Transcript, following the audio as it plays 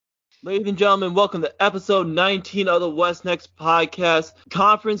Ladies and gentlemen, welcome to episode 19 of the What's Next podcast,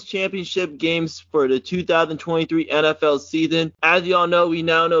 conference championship games for the 2023 NFL season. As you all know, we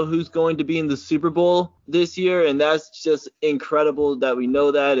now know who's going to be in the Super Bowl this year, and that's just incredible that we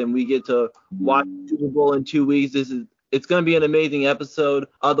know that, and we get to watch the Super Bowl in 2 weeks. It's going to be an amazing episode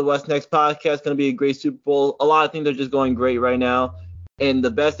of the What's Next podcast. It's going to be a great Super Bowl. A lot of things are just going great right now. And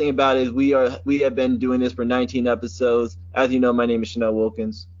the best thing about it is we have been doing this for 19 episodes. As you know, my name is Chanel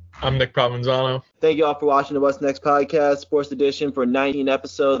Wilkins. I'm Nick Provenzano. Thank you all for watching the What's Next podcast, Sports Edition, for 19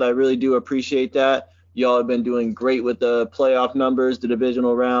 episodes. I really do appreciate that. Y'all have been doing great with the playoff numbers, the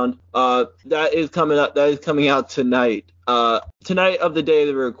divisional round. That is coming up. That is coming out tonight. Tonight of the day of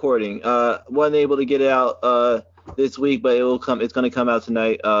the recording. Wasn't able to get it out this week, but it will come. It's going to come out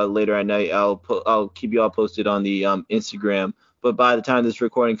tonight. Later at night. I'll keep you all posted on the Instagram. But by the time this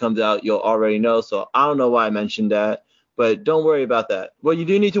recording comes out, you'll already know. So I don't know why I mentioned that. But don't worry about that. What you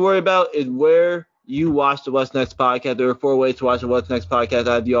do need to worry about is where you watch the What's Next podcast. There are 4 ways to watch the What's Next podcast.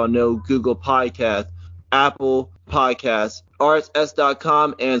 As you all know, Google Podcast, Apple Podcasts,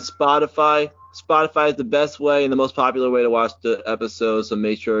 RSS.com, and Spotify. Spotify is the best way and the most popular way to watch the episodes, so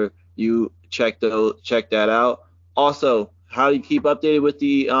make sure you check that out. Also, how do you keep updated with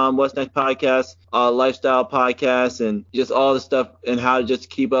the What's Next podcast, lifestyle podcast, and just all the stuff, and how to just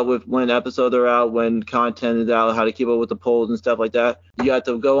keep up with when episodes are out, when content is out, how to keep up with the polls and stuff like that. You have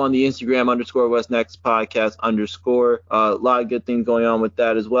to go on the Instagram _ What's Next podcast _ a lot of good things going on with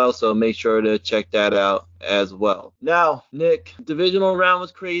that as well, so make sure to check that out as well. Now, Nick, divisional round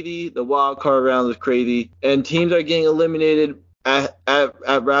was crazy, the wild card round was crazy, and teams are getting eliminated at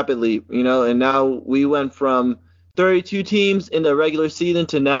rapidly, and now we went from 32 teams in the regular season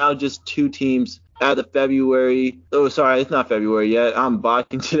to now just 2 teams at the February. Oh, sorry, it's not February yet. I'm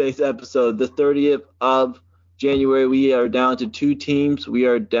botching today's episode. The 30th of January, we are down to 2 teams. We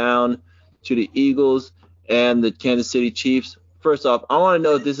are down to the Eagles and the Kansas City Chiefs. First off, I want to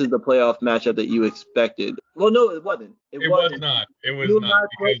know if this is the playoff matchup that you expected. Well, no, it wasn't. It was not. It was not.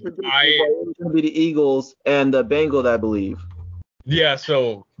 It was going to be the Eagles and the Bengals, I believe. Yeah,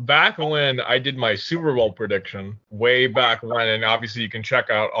 so back when I did my Super Bowl prediction, way back when, and obviously you can check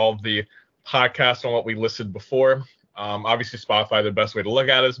out all of the podcasts on what we listed before. Obviously Spotify, the best way to look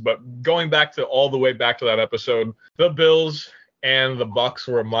at us, but going back to all the way back to that episode, the Bills and the Bucks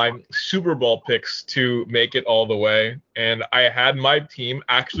were my Super Bowl picks to make it all the way, and I had my team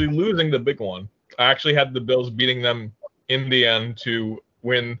actually losing the big one. I actually had the Bills beating them in the end to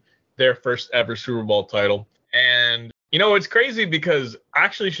win their first ever Super Bowl title. And it's crazy because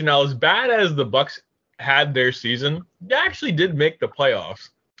actually, Chanel, as bad as the Bucks had their season, they actually did make the playoffs.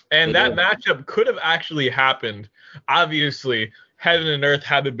 And that matchup could have actually happened. Obviously, heaven and earth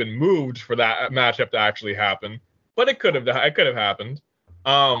had to have been moved for that matchup to actually happen. But it could have happened.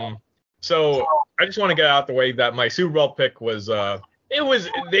 So I just want to get out the way that my Super Bowl pick was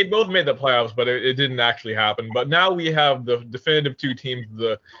they both made the playoffs, but it didn't actually happen. But now we have the definitive 2 teams,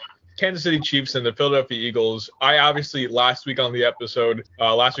 the Kansas City Chiefs and the Philadelphia Eagles. I obviously last week's episode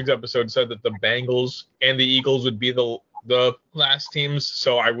said that the Bengals and the Eagles would be the last teams.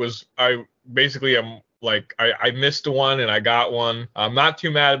 So I missed one and I got one. I'm not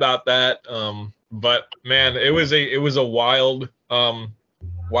too mad about that. But man, it was a wild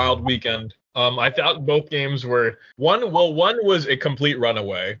weekend. I thought both games were one was a complete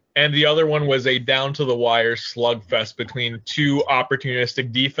runaway, and the other one was a down to the wire slugfest between 2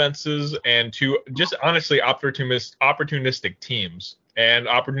 opportunistic defenses and 2 just honestly opportunistic teams and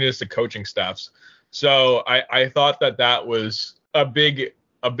opportunistic coaching staffs. So I thought that was a big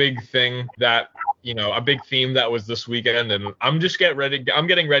thing that a big theme that was this weekend, and I'm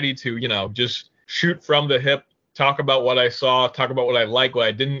getting ready to just shoot from the hip. Talk about what I saw, talk about what I like, what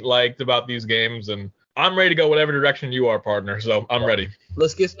I didn't like about these games, and I'm ready to go whatever direction you are, partner, so I'm ready.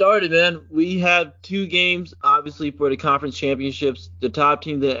 Let's get started, man. We have 2 games, obviously, for the conference championships. The top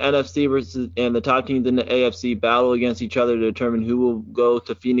team in the NFC and the top teams in the AFC battle against each other to determine who will go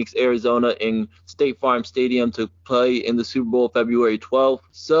to Phoenix, Arizona in State Farm Stadium to play in the Super Bowl February 12th.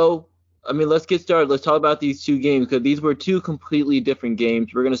 So, let's get started. Let's talk about these 2 games because these were 2 completely different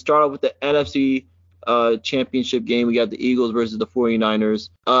games. We're going to start off with the NFC championship game. We got the Eagles versus the 49ers.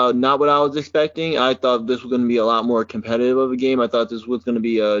 Not what I was expecting. I thought this was going to be a lot more competitive of a game. I thought this was going to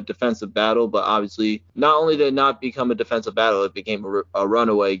be a defensive battle, but obviously not only did it not become a defensive battle, it became a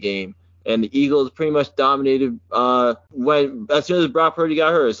runaway game. And the Eagles pretty much dominated as soon as Brock Purdy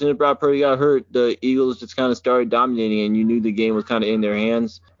got hurt. As soon as Brock Purdy got hurt, the Eagles just kind of started dominating, and you knew the game was kind of in their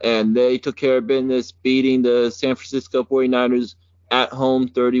hands. And they took care of business, beating the San Francisco 49ers at home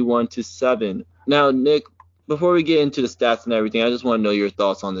 31-7. Now, Nick, before we get into the stats and everything, I just want to know your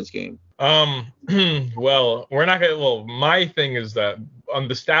thoughts on this game. Well, we're not gonna. Well, my thing is that on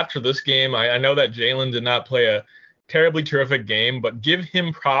the stats for this game, I know that Jalen did not play a terribly terrific game, but give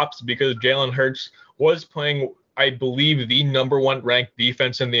him props because Jalen Hurts was playing, I believe, the number one ranked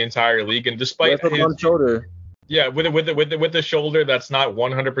defense in the entire league, and despite his shoulder. Yeah, with the shoulder that's not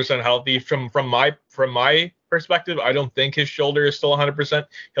 100% healthy. From my perspective, I don't think his shoulder is still 100%.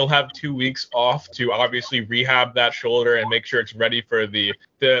 He'll have 2 weeks off to obviously rehab that shoulder and make sure it's ready for the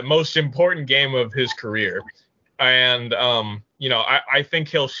most important game of his career. And I think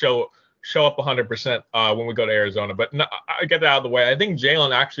he'll show up 100% when we go to Arizona. But no, I get that out of the way. I think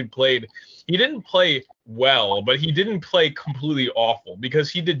Jalen actually played. He didn't play well, but he didn't play completely awful because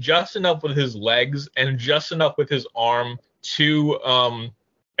he did just enough with his legs and just enough with his arm to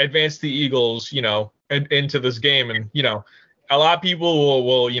advance the Eagles, into this game. And a lot of people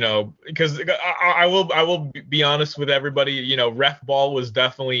will because I will be honest with everybody, ref ball was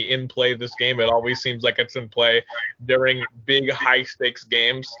definitely in play this game. It always seems like it's in play during big high stakes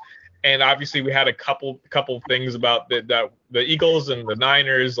games. And obviously we had a couple things about the Eagles and the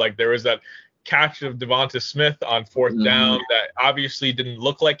Niners. Like there was that catch of Devonta Smith on fourth down that obviously didn't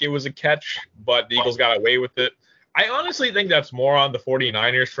look like it was a catch, but the Eagles got away with it. I honestly think that's more on the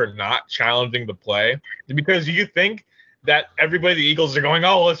 49ers for not challenging the play, because you think that everybody, the Eagles are going,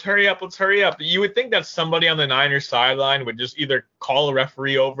 oh, let's hurry up. You would think that somebody on the Niners sideline would just either call a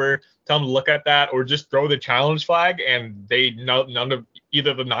referee over, tell them to look at that, or just throw the challenge flag, and none of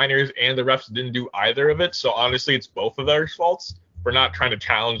either the Niners and the refs didn't do either of it. So honestly, it's both of their faults for not trying to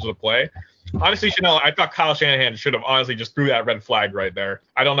challenge the play. Honestly, Chanel, I thought Kyle Shanahan should have honestly just threw that red flag right there.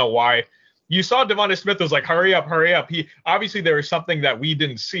 I don't know why. You saw Devonta Smith was like, hurry up. He obviously there was something that we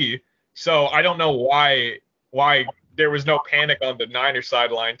didn't see. So I don't know why there was no panic on the Niners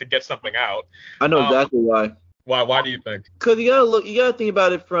sideline to get something out. I know exactly why. Why do you think? Because you gotta think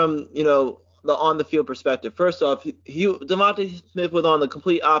about it from the on the field perspective. First off, Devonta Smith was on the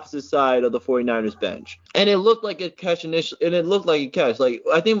complete opposite side of the 49ers bench, and it looked like a catch initially, and it looked like a catch. Like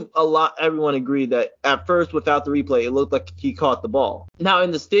I think everyone agreed that at first without the replay, it looked like he caught the ball. Now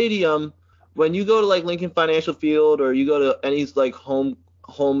in the stadium, when you go to like Lincoln Financial Field or you go to any like home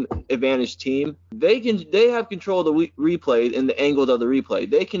advantage team, they have control of the replay and the angles of the replay.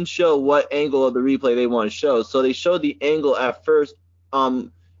 They can show what angle of the replay they want to show. So they showed the angle at first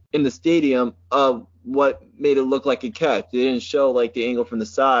in the stadium of what made it look like a catch. They didn't show like the angle from the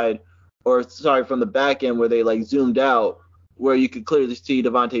side from the back end where they like zoomed out where you could clearly see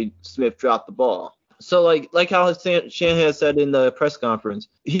Devonta Smith drop the ball. So like how Shanahan said in the press conference,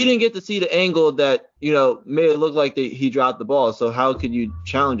 he didn't get to see the angle that, made it look like he dropped the ball. So how could you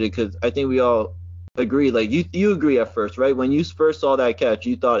challenge it? Because I think we all agree, like you agree at first, right? When you first saw that catch,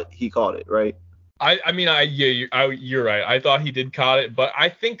 you thought he caught it, right? You're right. I thought he did caught it, but I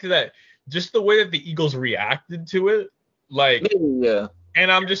think that just the way that the Eagles reacted to it, like, maybe, yeah.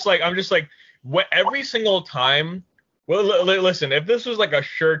 And I'm just like, what every single time. Well, listen, if this was like a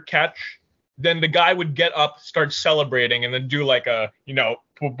sure catch, then the guy would get up, start celebrating, and then do like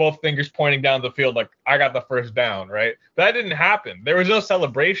with both fingers pointing down the field, like I got the first down, right? But that didn't happen. There was no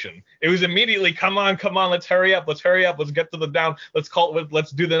celebration. It was immediately, come on, let's hurry up, let's get to the down, let's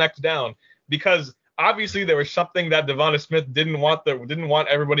do the next down. Because obviously there was something that Devonta Smith didn't want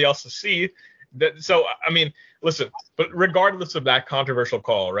everybody else to see. So I mean, listen, but regardless of that controversial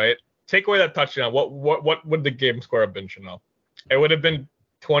call, right? Take away that touchdown. What would the game score have been, Chanel? It would have been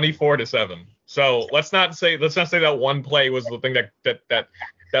 24-7. So let's not say that one play was the thing that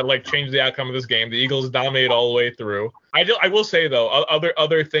like changed the outcome of this game. The Eagles dominated all the way through. I will say though,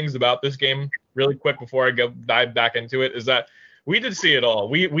 other things about this game really quick before I dive back into it is that we did see it all.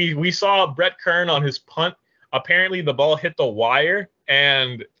 We saw Brett Kern on his punt. Apparently the ball hit the wire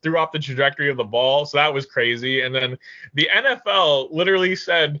and threw off the trajectory of the ball. So that was crazy. And then the NFL literally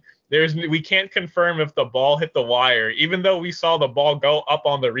said we can't confirm if the ball hit the wire, even though we saw the ball go up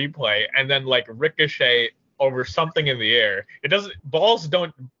on the replay and then like ricochet over something in the air.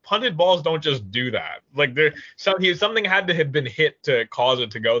 Punted balls don't just do that. Like something had to have been hit to cause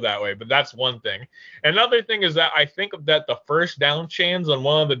it to go that way, but that's one thing. Another thing is that I think that the first down chains on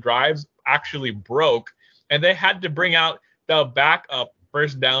one of the drives actually broke, and they had to bring out the backup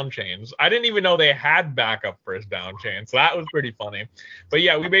first down chains. I didn't even know they had backup first down chains, so that was pretty funny. But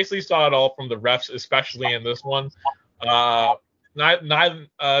yeah, we basically saw it all from the refs, especially in this one.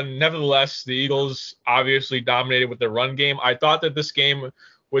 Nevertheless, the Eagles obviously dominated with their run game. I thought that this game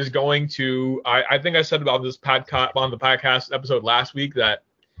was going to. I think I said about this on the podcast episode last week that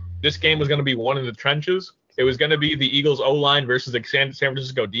this game was going to be one in the trenches. It was going to be the Eagles O-line versus the San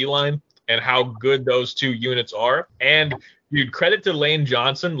Francisco D-line. and how good those two units are. And dude, credit to Lane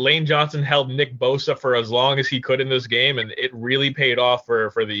Johnson. Lane Johnson held Nick Bosa for as long as he could in this game, and it really paid off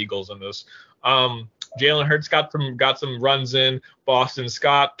for the Eagles in this. Jalen Hurts got some runs in. Boston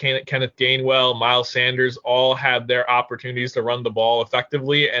Scott, Kenneth Gainwell, Miles Sanders all had their opportunities to run the ball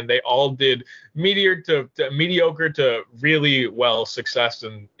effectively, and they all did mediocre to really well success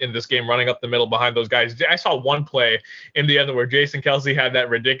in this game, running up the middle behind those guys. I saw one play in the end where Jason Kelce had that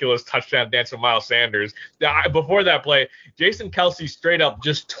ridiculous touchdown dance with Miles Sanders. Before that play, Jason Kelce straight up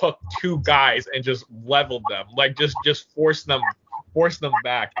just took two guys and just leveled them, like just forced them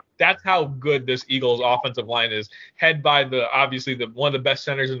back. That's how good this Eagles offensive line is, head by obviously one of the best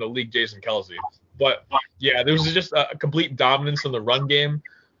centers in the league, Jason Kelce. But yeah, there was just a complete dominance in the run game.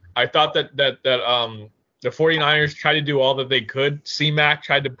 I thought that the 49ers tried to do all that they could. C-Mac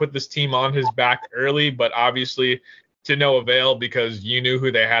tried to put this team on his back early, but obviously to no avail, because you knew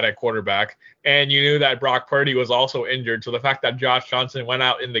who they had at quarterback, and you knew that Brock Purdy was also injured. So the fact that Josh Johnson went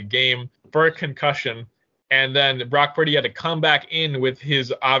out in the game for a concussion, and then Brock Purdy had to come back in with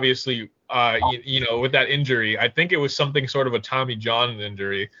his, obviously, with that injury. I think it was something sort of a Tommy John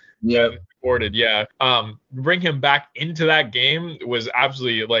injury. Yeah. Reported, yeah. Bring him back into that game was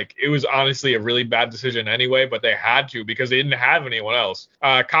absolutely, it was honestly a really bad decision anyway, but they had to because they didn't have anyone else.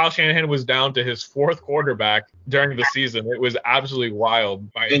 Kyle Shanahan was down to his fourth quarterback during the season. It was absolutely wild.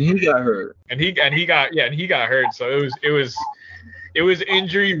 And he got hurt. And he got hurt. So it was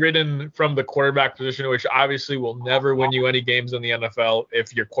injury ridden from the quarterback position, which obviously will never win you any games in the NFL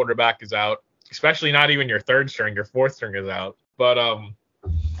if your quarterback is out, especially not even your third string, your fourth string is out. But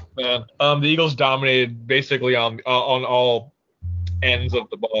the Eagles dominated basically on all ends of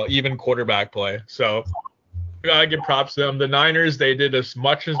the ball, even quarterback play. So I give props to them. The Niners, they did as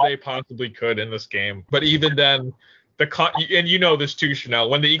much as they possibly could in this game, but even then, and you know this too, Chanel,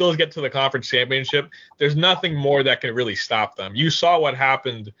 when the Eagles get to the conference championship, there's nothing more that can really stop them. You saw what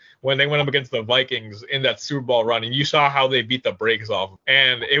happened when they went up against the Vikings in that Super Bowl run, and you saw how they beat the brakes off.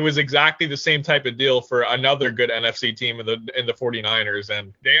 And it was exactly the same type of deal for another good NFC team in the 49ers.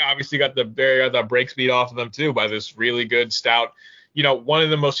 And they obviously got the brakes beat off of them too by this really good, stout, one of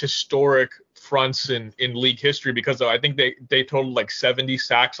the most historic fronts in league history, because I think they totaled 70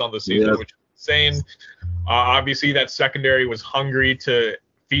 sacks on the season, which is insane. Obviously, that secondary was hungry to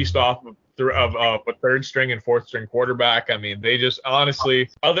feast off of a third string and fourth string quarterback. I mean, they just honestly,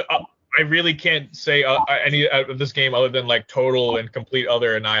 I really can't say any of this game other than total and complete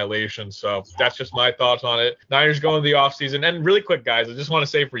utter annihilation. So that's just my thoughts on it. Niners going to the offseason. And really quick, guys, I just want to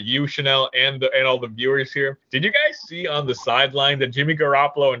say for you, Chanel, and all the viewers here, did you guys see on the sideline that Jimmy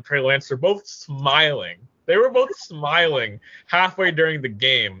Garoppolo and Trey Lance are both smiling? They were both smiling halfway during the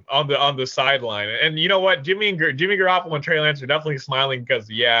game on the sideline. And you know what? Jimmy Garoppolo and Trey Lance are definitely smiling because,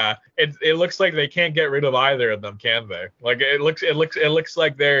 it looks like they can't get rid of either of them, can they? It looks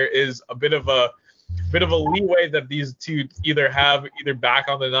like there is a bit of a leeway that these two either back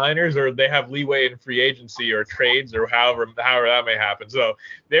on the Niners, or they have leeway in free agency or trades, or however that may happen. So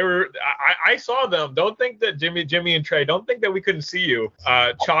I saw them. Don't think that Jimmy and Trey, don't think that we couldn't see you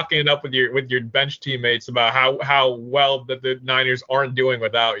chalking it up with your bench teammates about how well that the Niners aren't doing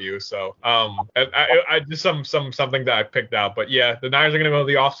without you. So I just something that I picked out. But yeah, the Niners are going to go to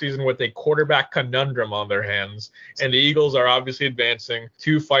the offseason with a quarterback conundrum on their hands, and the Eagles are obviously advancing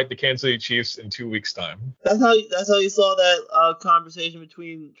to fight the Kansas City Chiefs in 2 weeks' time. That's how you saw that conversation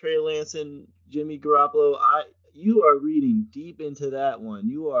between Trey Lance and Jimmy Garoppolo. You are reading deep into that one.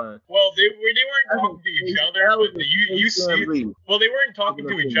 You are. Well, they weren't talking to each other. You see, well, they weren't talking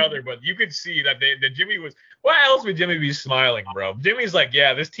to each other, but you could see that Jimmy was. Why else would Jimmy be smiling, bro? Jimmy's like,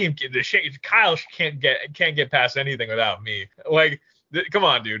 yeah, this team, Kyle can't get past anything without me. Come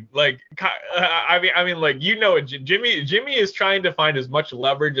on, dude. Jimmy is trying to find as much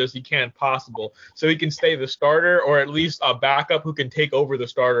leverage as he can possible so he can stay the starter, or at least a backup who can take over the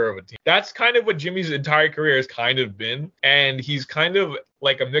starter of a team. That's kind of what Jimmy's entire career has kind of been, and he's kind of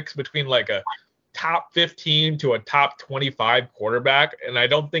like a mix between a top 15 to a top 25 quarterback, and I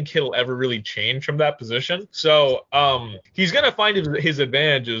don't think he'll ever really change from that position. So he's gonna find his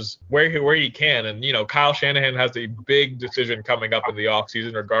advantages where he can, and Kyle Shanahan has a big decision coming up in the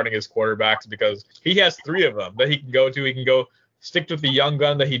offseason regarding his quarterbacks, because he has 3 of them that he can go to. He can go stick with the young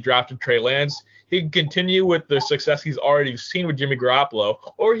gun that he drafted, Trey Lance. He can continue with the success he's already seen with Jimmy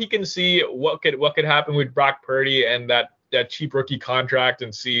Garoppolo, or he can see what could happen with Brock Purdy and that cheap rookie contract,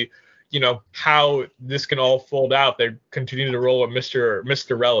 and see how this can all fold out. They continue to roll with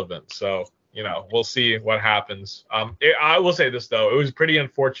Mr. Relevant. So, we'll see what happens. I will say this, though. It was pretty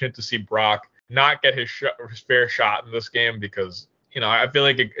unfortunate to see Brock not get his fair shot in this game, because I feel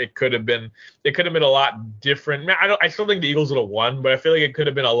like it could have been a lot different. I still think the Eagles would have won, but I feel like it could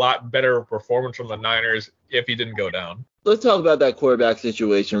have been a lot better performance from the Niners if he didn't go down. Let's talk about that quarterback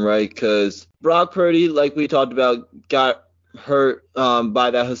situation, right? Because Brock Purdy, like we talked about, got hurt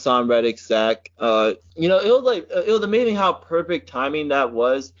by that Hassan Reddick sack. It was amazing how perfect timing that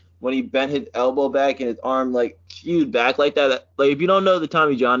was when he bent his elbow back and his arm like hewed back like that. Like if you don't know the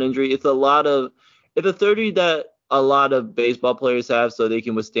Tommy John injury, it's a surgery that a lot of baseball players have so they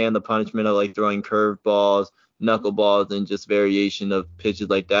can withstand the punishment of like throwing curve balls, knuckleballs, and just variation of pitches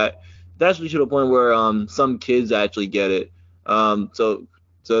like that. It's actually to the point where some kids actually get it.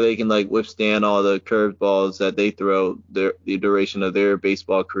 So they can like withstand all the curved balls that they throw the duration of their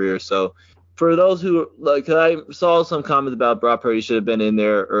baseball career. So for those who like, I saw some comments about Brock Purdy should have been in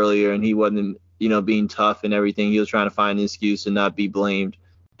there earlier and he wasn't, being tough and everything. He was trying to find an excuse and not be blamed.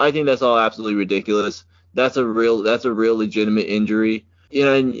 I think that's all absolutely ridiculous. That's a real legitimate injury.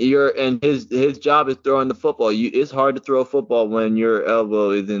 And his job is throwing the football. It's hard to throw a football when your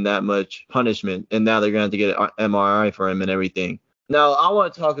elbow is in that much punishment. And now they're going to have to get an MRI for him and everything. Now I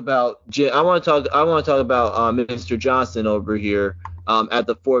want to talk about Mr. Johnson over here at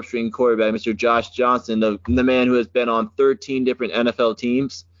the fourth string quarterback, Mr. Josh Johnson, the man who has been on 13 different NFL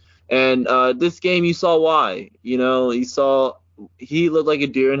teams. And this game you saw why. He looked like a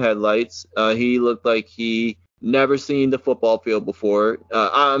deer in headlights. He looked like he never seen the football field before.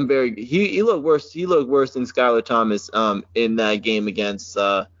 He looked worse. He looked worse than Skylar Thomas in that game against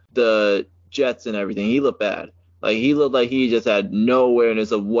the Jets and everything. He looked bad. Like he looked like he just had no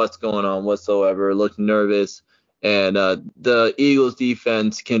awareness of what's going on whatsoever. Looked nervous, and the Eagles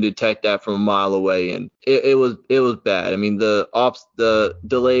defense can detect that from a mile away, and it was bad. I mean, the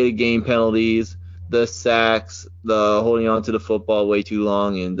delayed game penalties, the sacks, the holding on to the football way too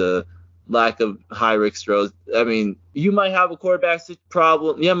long, and the lack of high risk throws. I mean, you might have a quarterback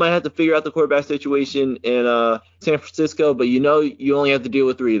problem. You might have to figure out the quarterback situation in San Francisco, but you only have to deal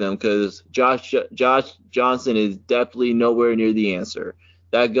with 3 of them because Josh Johnson is definitely nowhere near the answer.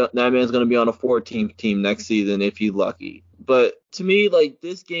 That man's going to be on a 14th team next season if he's lucky. But to me, like,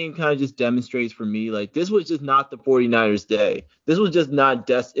 this game kind of just demonstrates for me, like, this was just not the 49ers day. This was just not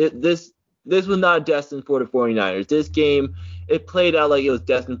this was not destined for the 49ers. This game, it played out like it was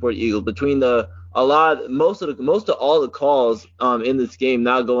destined for the Eagles. Between most of all the calls in this game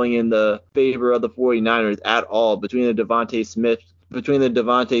not going in the favor of the 49ers at all. Between the Devontae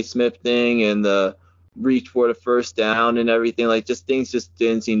Smith thing and the reach for the first down and everything, like things just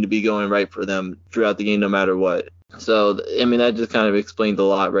didn't seem to be going right for them throughout the game, no matter what. So I mean that just kind of explains a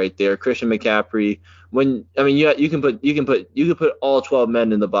lot right there. Christian McCaffrey. You can put all 12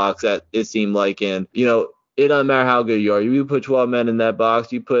 men in the box that it seemed like, and it doesn't matter how good you are. You put 12 men in that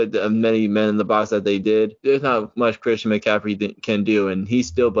box, you put as many men in the box that they did. There's not much Christian McCaffrey can do, and he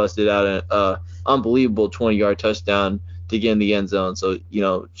still busted out an unbelievable 20-yard touchdown to get in the end zone. So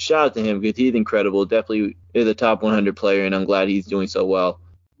shout out to him because he's incredible. Definitely is a top 100 player, and I'm glad he's doing so well.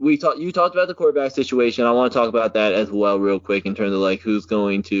 You talked about the quarterback situation. I want to talk about that as well real quick in terms of like who's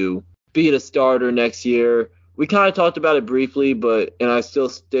going to be the starter next year. We kind of talked about it briefly, and I still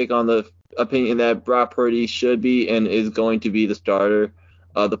stick on the opinion that Brock Purdy should be and is going to be the starter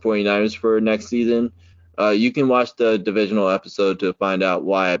of the 49ers for next season. You can watch the divisional episode to find out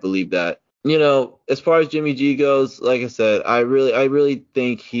why I believe that. As far as Jimmy G goes, like I said, I really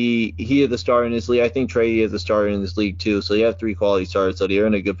think he is the starter in this league. I think Trey is the starter in this league too. So you have 3 quality starters, so they're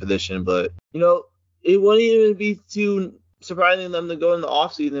in a good position. But it wouldn't even be too surprising them to go in the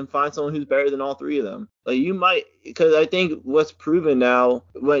offseason and find someone who's better than all 3 of them. Like you might, because I think what's proven now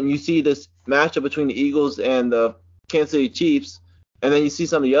when you see this matchup between the Eagles and the Kansas City Chiefs, and then you see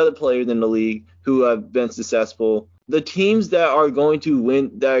some of the other players in the league who have been successful, the teams that are going to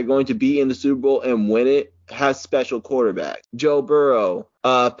win, that are going to be in the Super Bowl and win it, has special quarterbacks. Joe Burrow,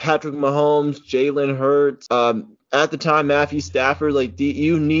 Patrick Mahomes, Jalen Hurts, at the time Matthew Stafford. Like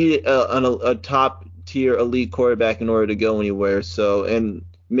you need a top tier elite quarterback in order to go anywhere. So and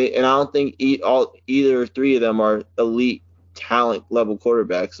I don't think either 3 of them are elite talent level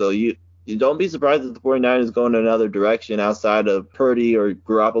quarterbacks. So you don't be surprised if the 49ers go in another direction outside of Purdy or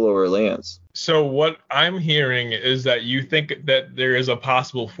Garoppolo or Lance. So what I'm hearing is that you think that there is a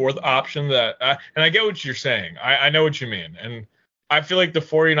possible 4th option that, and I get what you're saying. I know what you mean. And I feel like the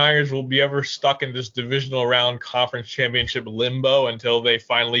 49ers will be ever stuck in this divisional round conference championship limbo until they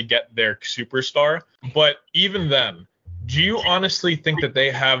finally get their superstar. But even then, do you honestly think that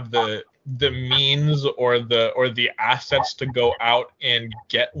they have the means or the assets to go out and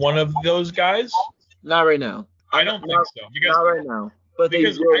get one of those guys? Not right now. I don't think so. Not right now. But they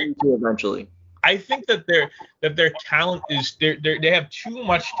will need to eventually. I think that their talent is they have too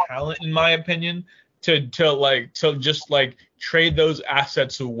much talent, in my opinion, to just like trade those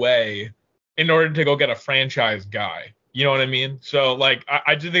assets away in order to go get a franchise guy. You know what I mean? So like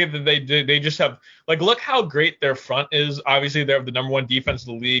I just think that they just have, like, look how great their front is. Obviously they're the number one defense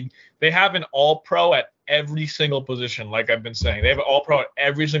in the league. They have an all pro at every single position, like I've been saying. They have an all pro at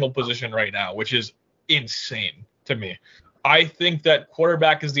every single position right now, which is insane to me. I think that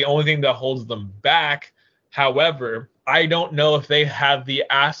quarterback is the only thing that holds them back. However, I don't know if they have the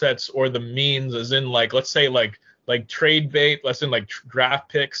assets or the means, as in like, let's say like trade bait, let's say like draft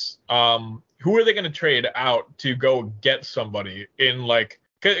picks. Who are they going to trade out to go get somebody in, like,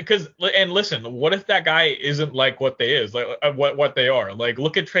 because, and listen, what if that guy isn't like what they is, like what they are? Like,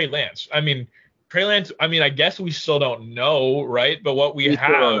 look at Trey Lance. I mean, I guess we still don't know, right? But what we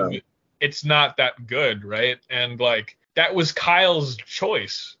have, it's not that good, right? And like, that was Kyle's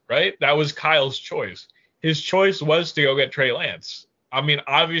choice, right? That was Kyle's choice. His choice was to go get Trey Lance. I mean,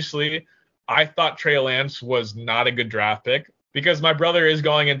 obviously, I thought Trey Lance was not a good draft pick, because my brother is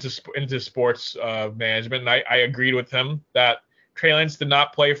going into sports management, and I agreed with him that Trey Lance did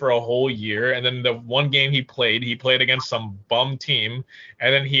not play for a whole year, and then the one game he played against some bum team,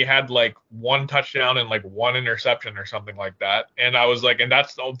 and then he had like one touchdown and like one interception or something like that. And I was like, and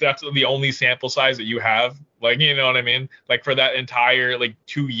that's the only sample size that you have, like, you know what I mean? Like, for that entire like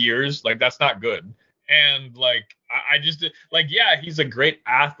 2 years, like, that's not good. And like, I just, like, yeah, he's a great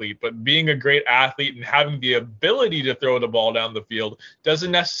athlete, but being a great athlete and having the ability to throw the ball down the field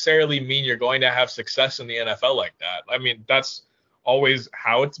doesn't necessarily mean you're going to have success in the NFL like that. I mean, that's always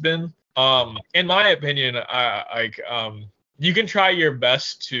how it's been. In my opinion, you can try your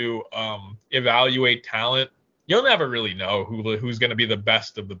best to evaluate talent. You'll never really know who's going to be the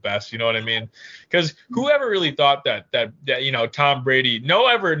best of the best. You know what I mean? Because whoever really thought that you know, Tom Brady, no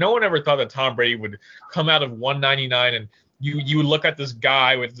one ever thought that Tom Brady would come out of 199 and you look at this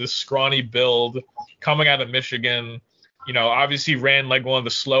guy with this scrawny build coming out of Michigan, you know, obviously ran like one of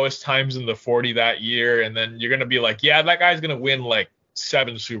the slowest times in the 40 that year, and then you're going to be like, yeah, that guy's going to win like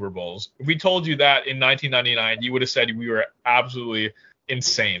 7 Super Bowls. If we told you that in 1999, you would have said we were absolutely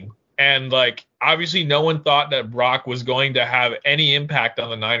insane. And like, obviously no one thought that Brock was going to have any impact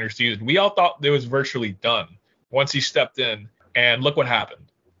on the Niners season. We all thought it was virtually done once he stepped in, and look what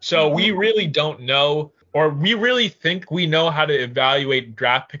happened. So we really don't know, or we really think we know how to evaluate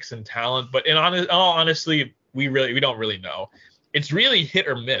draft picks and talent, but all honestly, we don't really know. It's really hit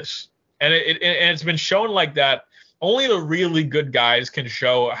or miss. And it's been shown like that. Only the really good guys can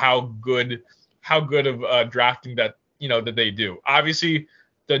show how good of drafting that, you know, that they do. Obviously,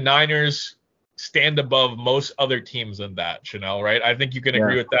 the Niners stand above most other teams in that, you know, right? I think you can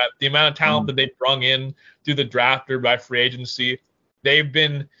agree with that. The amount of talent that they brung in through the draft or by free agency, they've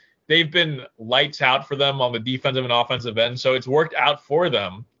been lights out for them on the defensive and offensive end. So it's worked out for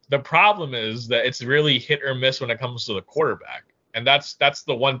them. The problem is that it's really hit or miss when it comes to the quarterback. And that's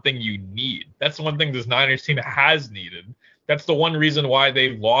the one thing you need. That's the one thing this Niners team has needed. That's the one reason why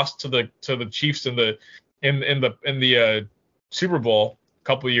they lost to the Chiefs in the Super Bowl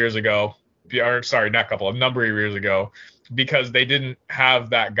a number of years ago, because they didn't have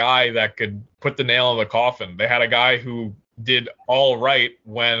that guy that could put the nail in the coffin. They had a guy who did all right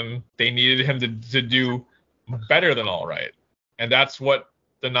when they needed him to do better than all right. And that's what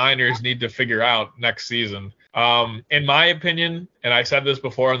the Niners need to figure out next season. In my opinion, and I said this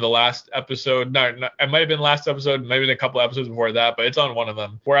before in the last episode, it might have been last episode, maybe a couple episodes before that, but it's on one of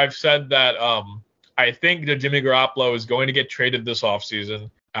them, where I've said that I think that Jimmy Garoppolo is going to get traded this offseason.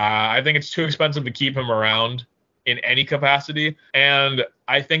 I think it's too expensive to keep him around in any capacity. And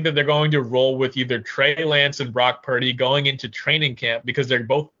I think that they're going to roll with either Trey Lance and Brock Purdy going into training camp, because they're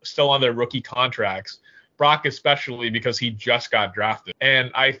both still on their rookie contracts. Brock especially because he just got drafted.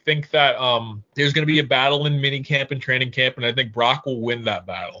 And I think that there's going to be a battle in minicamp and training camp, and I think Brock will win that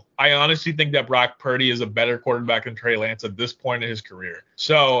battle. I honestly think that Brock Purdy is a better quarterback than Trey Lance at this point in his career.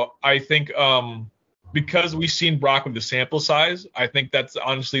 So I think because we've seen Brock with the sample size, I think that's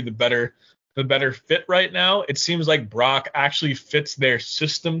honestly the better fit right now. It seems like Brock actually fits their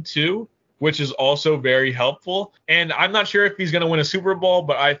system too, which is also very helpful. And I'm not sure if he's going to win a Super Bowl,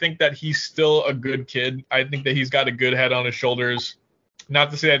 but I think that he's still a good kid. I think that he's got a good head on his shoulders.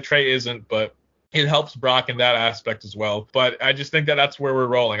 Not to say that Trey isn't, but it helps Brock in that aspect as well. But I just think that that's where we're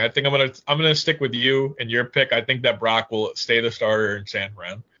rolling. I think I'm gonna stick with you and your pick. I think that Brock will stay the starter in San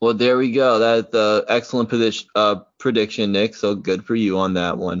Fran. Well, there we go. That's the excellent prediction, Nick. So good for you on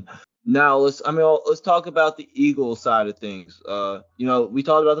that one. Now let's talk about the Eagles side of things. You know, we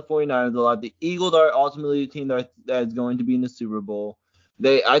talked about the 49ers a lot. The Eagles are ultimately the team that is going to be in the Super Bowl.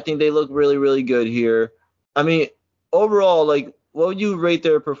 I think they look really, really good here. I mean, overall, like, what would you rate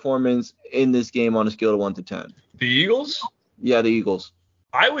their performance in this game on a scale of 1 to 10? The Eagles? Yeah, the Eagles.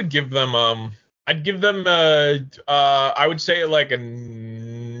 I would give them I would say like either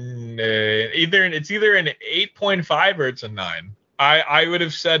an 8.5 or it's a 9. I would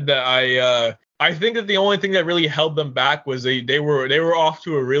have said that I think that the only thing that really held them back was they were off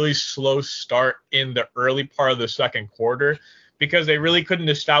to a really slow start in the early part of the second quarter, because they really couldn't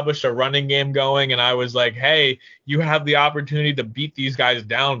establish a running game going. And I was like, hey, you have the opportunity to beat these guys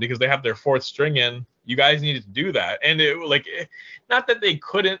down because they have their fourth string in. You guys needed to do that. And not that they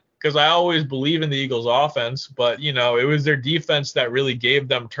couldn't, because I always believe in the Eagles offense, but, it was their defense that really gave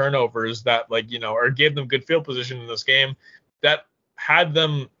them turnovers that, or gave them good field position in this game that had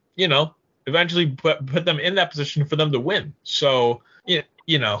them, eventually put them in that position for them to win. So,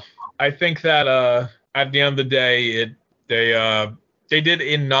 I think that at the end of the day, they did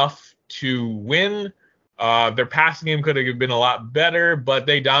enough to win. Their passing game could have been a lot better, but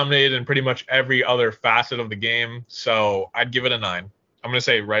they dominated in pretty much every other facet of the game. So I'd give it a 9. I'm going to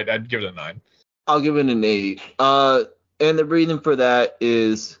say I'd give it a 9. I'll give it an 8. And the reason for that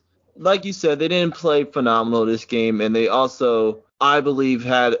is, like you said, they didn't play phenomenal this game, and they also, I believe,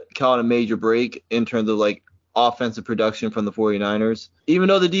 had caught a major break in terms of offensive production from the 49ers. Even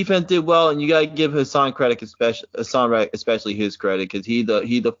though the defense did well, and you got to give Hassan especially his credit, because he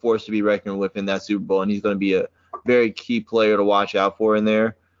the force to be reckoned with in that Super Bowl, and he's going to be a very key player to watch out for in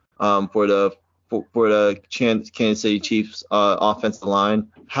there for the Kansas City Chiefs offensive line.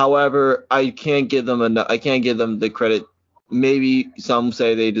 However, I can't give them the credit maybe some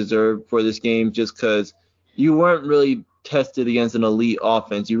say they deserve for this game, just because you weren't really tested against an elite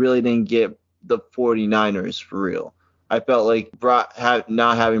offense. You really didn't get the 49ers for real. I felt like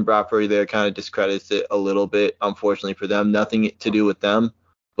not having Brock Purdy there kind of discredits it a little bit, unfortunately for them. Nothing to do with them,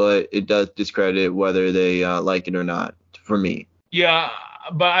 but it does discredit it whether they like it or not, for me. Yeah,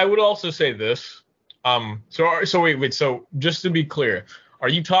 but I would also say this. So wait. So just to be clear, are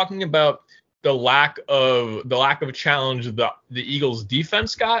you talking about the lack of challenge the Eagles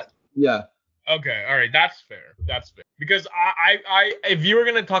defense got? Yeah. Okay, all right, that's fair. Because I if you were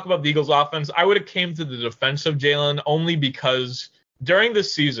gonna talk about the Eagles offense, I would have came to the defense of Jalen, only because during the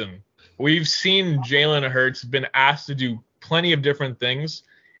season we've seen Jalen Hurts been asked to do plenty of different things,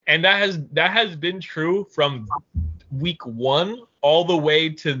 and that has been true from week 1 all the way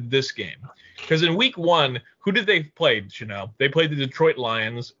to this game. Because in week 1, who did they play, Chanel? They played the Detroit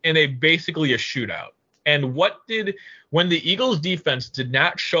Lions in basically a shootout. And when the Eagles defense did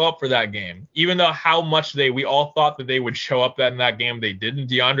not show up for that game, even though how much we all thought that they would show up in that game, they didn't.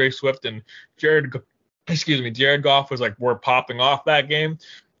 DeAndre Swift and Jared Goff were popping off that game.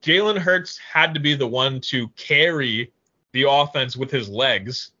 Jalen Hurts had to be the one to carry the offense with his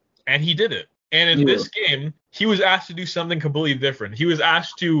legs, and he did it. And in this game, he was asked to do something completely different. He was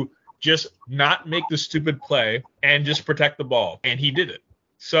asked to just not make the stupid play and just protect the ball, and he did it.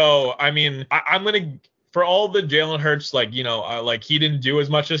 So, I mean, I'm going to, for all the Jalen Hurts, he didn't do as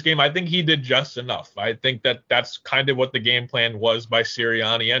much this game, I think he did just enough. I think that's kind of what the game plan was by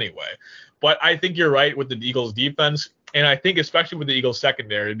Sirianni anyway. But I think you're right with the Eagles defense, and I think especially with the Eagles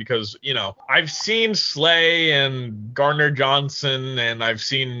secondary, because, I've seen Slay and Gardner Johnson, and I've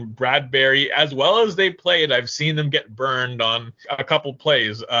seen Bradbury, as well as they played, I've seen them get burned on a couple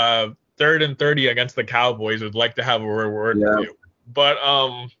plays. 3rd and 30 against the Cowboys would like to have a reward for you. But,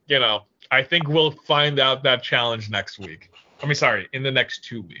 I think we'll find out that challenge next week. In the next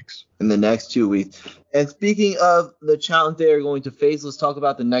 2 weeks. In the next 2 weeks. And speaking of the challenge they are going to face, let's talk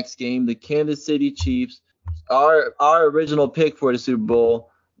about the next game. The Kansas City Chiefs, our original pick for the Super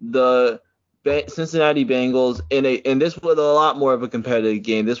Bowl, the Cincinnati Bengals, and this was a lot more of a competitive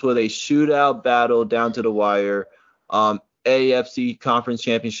game. This was a shootout battle down to the wire. AFC Conference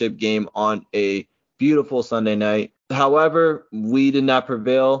Championship game on a beautiful Sunday night. However, we did not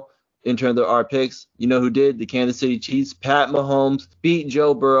prevail in terms of our picks. You know who did? The Kansas City Chiefs. Pat Mahomes beat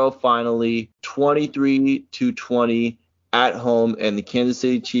Joe Burrow finally 23-20 at home, and the Kansas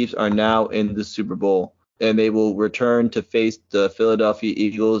City Chiefs are now in the Super Bowl, and they will return to face the Philadelphia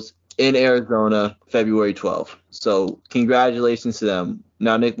Eagles in Arizona February 12th. So congratulations to them.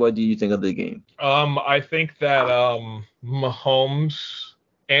 Now, Nick, what do you think of the game? I think that Mahomes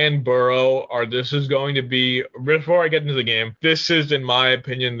and Burrow this is going to be, before I get into the game, this is, in my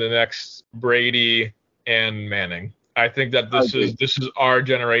opinion, the next Brady and Manning. I think that this is our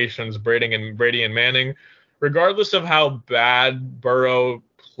generation's Brady and Manning. Regardless of how bad Burrow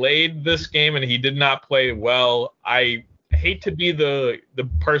played this game, and he did not play well, I hate to be the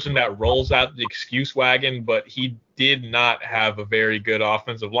person that rolls out the excuse wagon, but he did not have a very good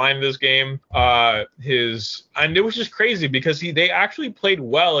offensive line this game. And it was just crazy because they actually played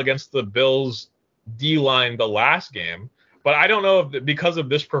well against the Bills D line the last game. But I don't know if because of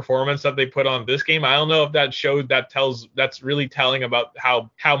this performance that they put on this game, I don't know if that's really telling about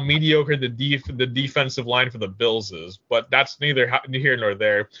how mediocre the defensive line for the Bills is. But that's neither here nor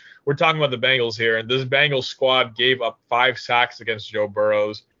there. We're talking about the Bengals here, and this Bengals squad gave up 5 sacks against Joe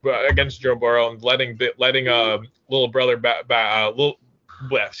Burrow, and letting little brother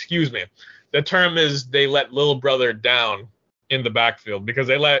excuse me. The term is they let little brother down in the backfield because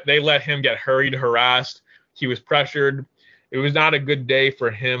they let him get harassed. He was pressured. It was not a good day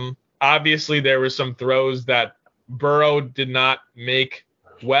for him. Obviously, there were some throws that Burrow did not make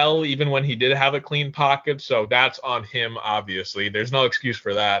well, even when he did have a clean pocket. So that's on him, obviously. There's no excuse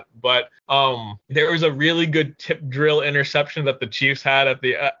for that. But there was a really good tip drill interception that the Chiefs had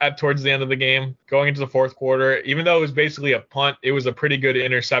towards the end of the game, going into the fourth quarter. Even though it was basically a punt, it was a pretty good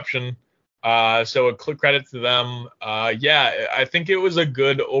interception. So a credit to them. I think it was a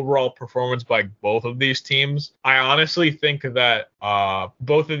good overall performance by both of these teams. I honestly think that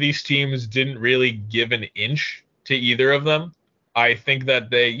both of these teams didn't really give an inch to either of them. I think that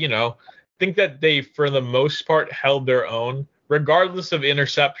they for the most part held their own, regardless of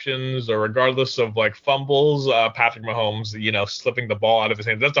interceptions or regardless of like fumbles. Patrick Mahomes, slipping the ball out of his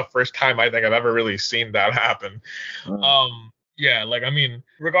hands. That's the first time I think I've ever really seen that happen.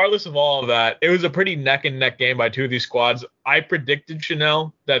 Regardless of all of that, it was a pretty neck and neck game by two of these squads. I predicted,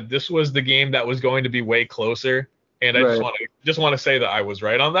 Chanel, that this was the game that was going to be way closer, and I just want to say that I was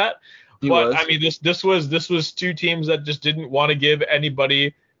right on that. This was two teams that just didn't want to give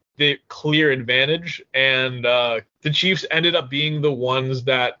anybody the clear advantage, and the Chiefs ended up being the ones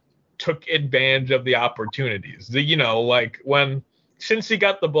that took advantage of the opportunities. Since he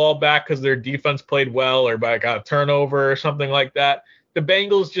got the ball back because their defense played well or got a turnover or something like that, the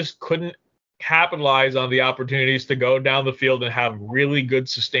Bengals just couldn't capitalize on the opportunities to go down the field and have really good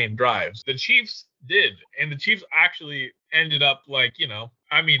sustained drives. The Chiefs did, and the Chiefs actually ended up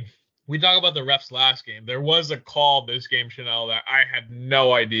we talk about the refs last game. There was a call this game, Chanel, that I had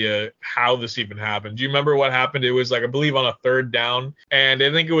no idea how this even happened. Do you remember what happened? It was I believe on a 3rd down, and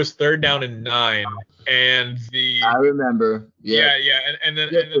I think it was 3rd down and 9. And I remember. Yeah. And then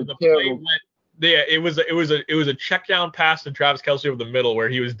the play went. Yeah, it was a check down pass to Travis Kelce over the middle where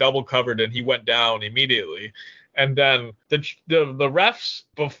he was double covered and he went down immediately. And then the refs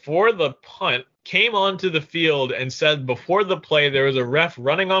before the punt came onto the field and said before the play there was a ref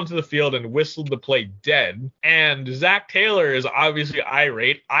running onto the field and whistled the play dead. And Zach Taylor is obviously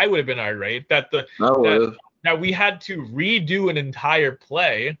irate. I would have been irate that we had to redo an entire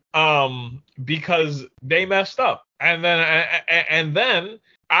play because they messed up. And then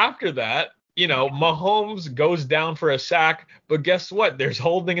after that, Mahomes goes down for a sack, but guess what? There's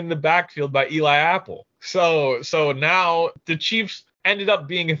holding in the backfield by Eli Apple. So now the Chiefs ended up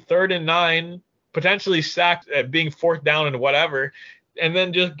being 3rd and 9, potentially sacked at being 4th down and whatever, and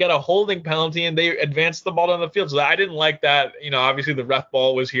then just get a holding penalty and they advanced the ball down the field. So I didn't like that. Obviously the ref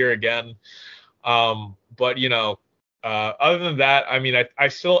ball was here again. But other than that, I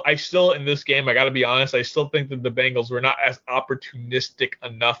still in this game, I got to be honest, I still think that the Bengals were not as opportunistic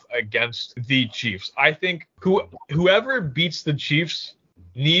enough against the Chiefs. I think whoever beats the Chiefs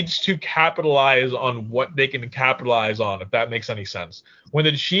needs to capitalize on what they can capitalize on, if that makes any sense. When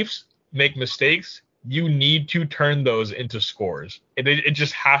the Chiefs make mistakes, you need to turn those into scores. It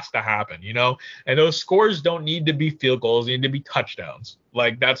just has to happen, and those scores don't need to be field goals. They need to be touchdowns.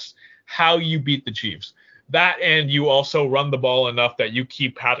 That's how you beat the Chiefs. That, and you also run the ball enough that you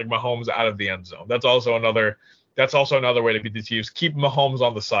keep Patrick Mahomes out of the end zone. That's also another way to beat the Chiefs. Keep Mahomes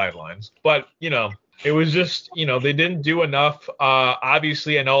on the sidelines. But, it was just, they didn't do enough.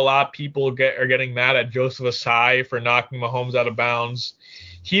 Obviously, I know a lot of people are getting mad at Joseph Asai for knocking Mahomes out of bounds.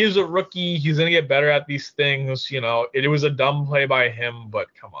 He is a rookie. He's going to get better at these things. It was a dumb play by him, but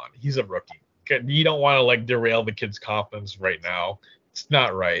come on, he's a rookie. You don't want to derail the kid's confidence right now. It's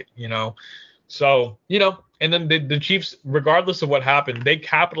not right, So, and then the Chiefs, regardless of what happened, they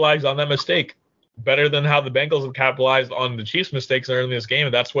capitalized on that mistake better than how the Bengals have capitalized on the Chiefs' mistakes early in this game.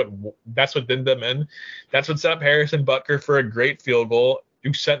 And that's what did them in. That's what set up Harrison Butker for a great field goal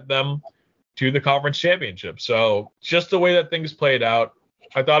who sent them to the conference championship. So just the way that things played out,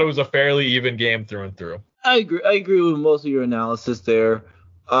 I thought it was a fairly even game through and through. I agree with most of your analysis there.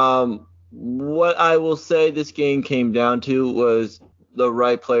 What I will say this game came down to was the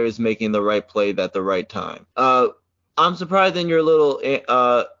right players making the right play at the right time. I'm surprised in your little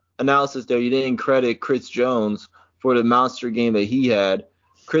analysis there you didn't credit Chris Jones for the monster game that he had.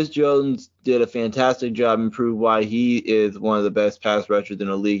 Chris Jones did a fantastic job and proved why he is one of the best pass rushers in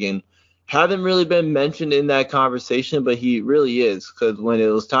the league, and haven't really been mentioned in that conversation, but he really is, because when it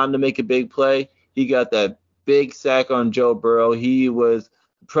was time to make a big play, he got that big sack on Joe Burrow. He was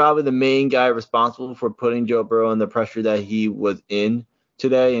probably the main guy responsible for putting Joe Burrow in the pressure that he was in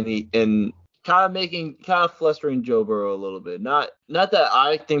today, and kind of flustering Joe Burrow a little bit. Not that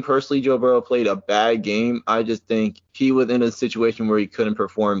I think personally Joe Burrow played a bad game. I just think he was in a situation where he couldn't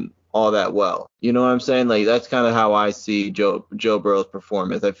perform all that well. You know what I'm saying? Like, that's kind of how I see Joe Burrow's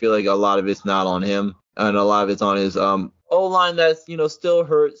performance. I feel like a lot of it's not on him, and a lot of it's on his O-line that's, still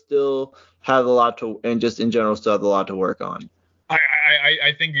hurt, still has a lot to, and just in general still has a lot to work on.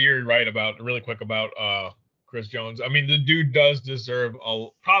 I think you're right about Chris Jones. I mean, the dude does deserve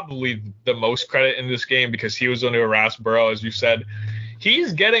probably the most credit in this game because he was the one who harassed Burrow, as you said.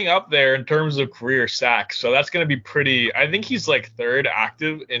 He's getting up there in terms of career sacks, so that's going to be pretty. I think he's like third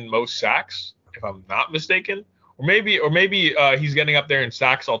active in most sacks, if I'm not mistaken, or maybe he's getting up there in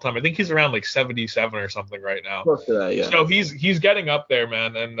sacks all time. I think he's around like 77 or something right now. Close to that, yeah. So he's getting up there,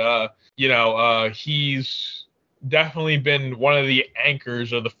 man, and he's definitely been one of the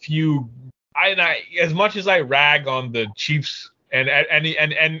anchors of the few. As much as I rag on the Chiefs and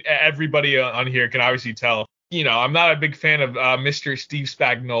everybody on here can obviously tell, I'm not a big fan of Mr. Steve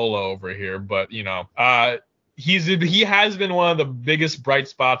Spagnuolo over here, but he has been one of the biggest bright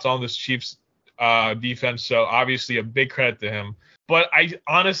spots on this Chiefs defense, so obviously a big credit to him. But I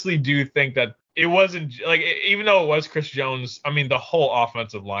honestly do think that it wasn't like, even though it was Chris Jones, I mean, the whole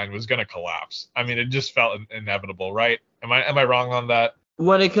offensive line was going to collapse. I mean, it just felt inevitable, right? Am I wrong on that?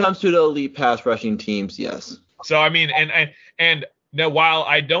 When it comes to the elite pass rushing teams, yes. So I mean, and now, while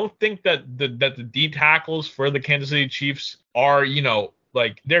I don't think that the D tackles for the Kansas City Chiefs are,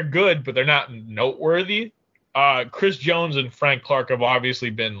 like, they're good, but they're not noteworthy. Chris Jones and Frank Clark have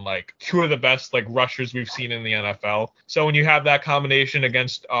obviously been like two of the best like rushers we've seen in the NFL. So when you have that combination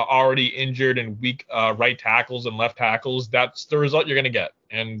against already injured and weak right tackles and left tackles, that's the result you're gonna get,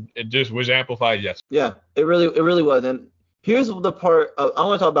 and it just was amplified. Yes. Yeah, it really was. And here's the part I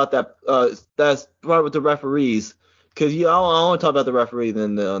want to talk about that's part with the referees, because I want to talk about the referees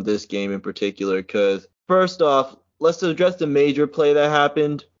in this game in particular. Because first off, let's address the major play that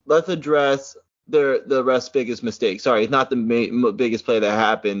happened. Let's address the ref's biggest mistake. Sorry, it's not the biggest play that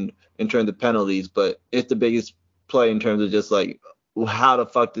happened in terms of penalties, but it's the biggest play in terms of just like, how the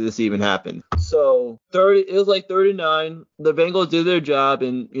fuck did this even happen? So it was like 39. The Bengals did their job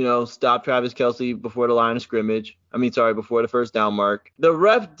and, stopped Travis Kelce before the line of scrimmage. Before the first down mark. The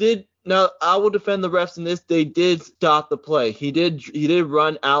ref did. Now, I will defend the refs in this. They did stop the play. He did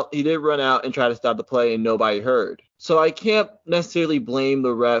run out. He did run out and try to stop the play, and nobody heard. So I can't necessarily blame the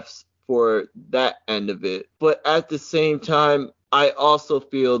refs for that end of it. But at the same time, I also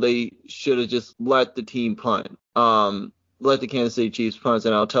feel they should have just let the team punt. Let the Kansas City Chiefs punt,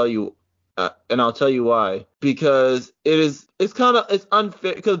 and I'll tell you why. Because it's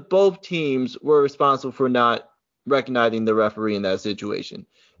unfair, because both teams were responsible for not recognizing the referee in that situation.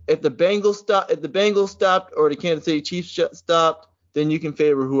 If the Bengals stopped or the Kansas City Chiefs stopped, then you can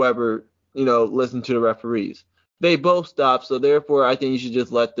favor whoever, listen to the referees. They both stopped, so therefore I think you should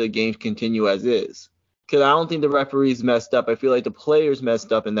just let the game continue as is. Because I don't think the referees messed up. I feel like the players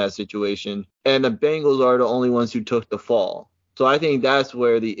messed up in that situation, and the Bengals are the only ones who took the fall. So I think that's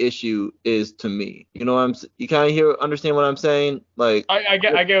where the issue is to me. You kind of understand what I'm saying? Like, I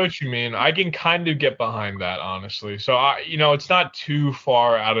get what you mean. I can kind of get behind that, honestly. So it's not too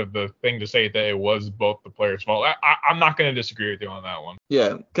far out of the thing to say that it was both the players' fault. I'm not going to disagree with you on that one.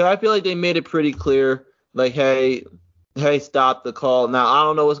 Yeah, because I feel like they made it pretty clear. Like, hey, stop the call. Now, I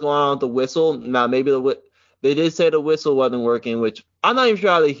don't know what's going on with the whistle. Now, maybe they did say the whistle wasn't working, which I'm not even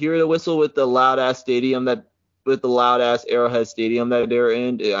sure how they hear the whistle with the loud-ass Arrowhead Stadium that they're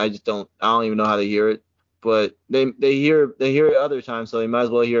in. I don't even know how they hear it. But they hear it other times, so they might as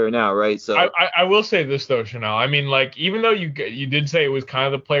well hear it now, right? So I will say this, though, Chanel. I mean, like, even though you did say it was kind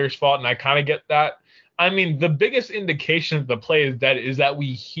of the player's fault, and I kind of get that, I mean, the biggest indication of the play is that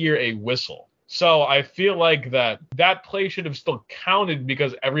we hear a whistle. So I feel like that play should have still counted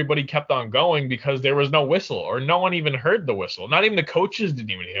because everybody kept on going because there was no whistle, or no one even heard the whistle. Not even the coaches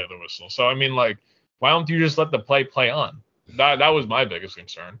didn't even hear the whistle. So, I mean, like, why don't you just let the play on? That was my biggest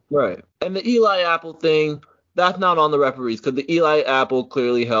concern. Right. And the Eli Apple thing, that's not on the referees, because the Eli Apple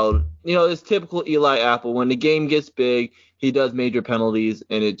clearly held. It's typical Eli Apple. When the game gets big, he does major penalties,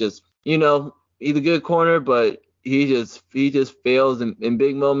 and it just, he's a good corner, but he just fails in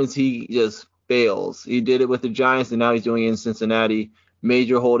big moments. He just fails. He did it with the Giants, and now he's doing it in Cincinnati.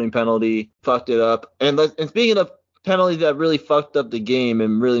 Major holding penalty, fucked it up. And speaking of penalty that really fucked up the game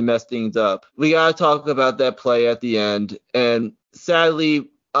and really messed things up. We gotta talk about that play at the end. And sadly,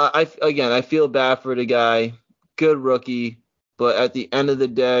 I feel bad for the guy. Good rookie. But at the end of the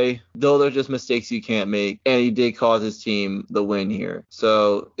day, though they're just mistakes you can't make, and he did cause his team the win here.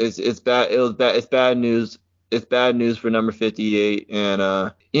 So it's bad. It's bad news. It's bad news for number 58,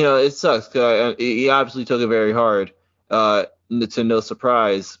 and it sucks because he obviously took it very hard. To no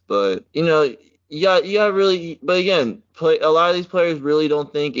surprise, but yeah, really. But again, a lot of these players really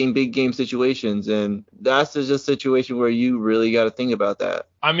don't think in big game situations, and that's just a situation where you really got to think about that.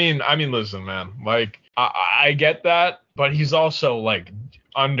 I mean, listen, man. Like, I get that, but he's also like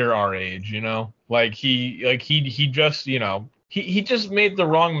under our age, Like he just, he just made the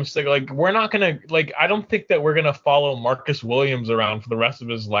wrong mistake. Like, we're not gonna I don't think that we're gonna follow Marcus Williams around for the rest of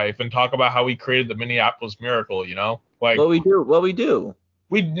his life and talk about how he created the Minneapolis Miracle, Like, what we do.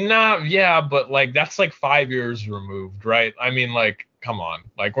 Yeah, but that's 5 years removed, right? I mean, come on,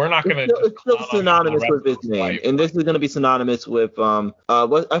 we're not gonna. It's still synonymous with his name, and this is gonna be synonymous with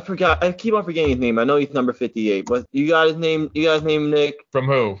what I forgot. I keep on forgetting his name. I know he's number 58. But you got his name? You got his name, Nick? From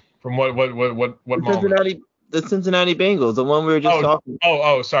who? From what moment? The Cincinnati Bengals, the one we were just talking.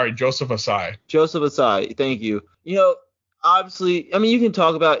 Sorry, Joseph Asai. Joseph Asai, thank you. Obviously, I mean, you can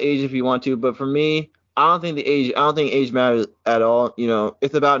talk about age if you want to, but for me, I don't think age matters at all.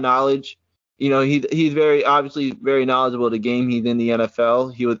 It's about knowledge. He's very obviously very knowledgeable of the game. He's in the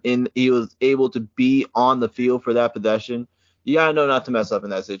NFL. He was able to be on the field for that possession. You gotta know not to mess up in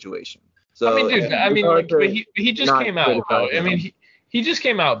that situation. So but he just came out though. He just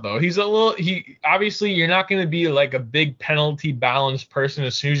came out though. He obviously you're not going to be like a big penalty balanced person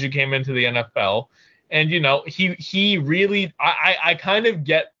as soon as you came into the NFL. And he really I kind of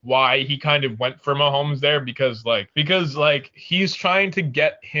get why he kind of went for Mahomes there because he's trying to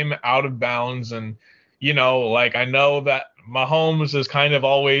get him out of bounds. And I know that Mahomes has kind of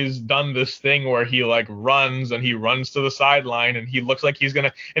always done this thing where he runs to the sideline and he looks like he's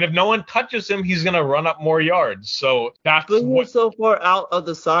gonna, and if no one touches him, he's gonna run up more yards. So that's what's so far out of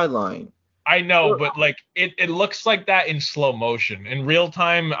the sideline. I know, but it looks like that in slow motion. In real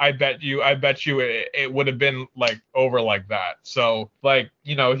time, I bet you it would have been over like that. So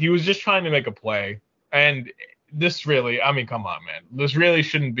he was just trying to make a play, and this really, I mean, come on, man, this really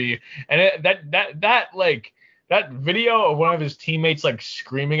shouldn't be. And that video of one of his teammates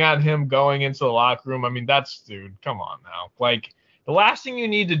screaming at him going into the locker room. I mean, dude, come on now. The last thing you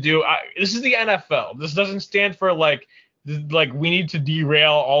need to do. This is the NFL. This doesn't stand for we need to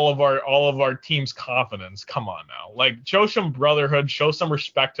derail all of our team's confidence. Come on now. Show some brotherhood, show some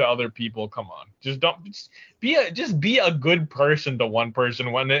respect to other people. Come on. Just be a good person to one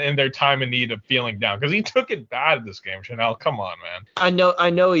person when in their time of need of feeling down, because he took it bad this game. Chanel, come on, man. I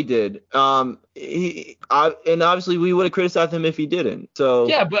know he did. And obviously we would have criticized him if he didn't. So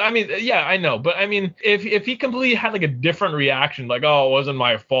yeah, but I mean, yeah, I know, but I mean, if he completely had a different reaction, oh, it wasn't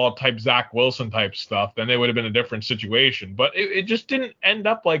my fault type Zach Wilson type stuff, then it would have been a different situation. But it just didn't end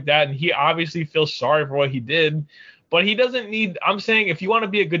up like that, and he obviously feels sorry for what he did. But he doesn't need. I'm saying if you want to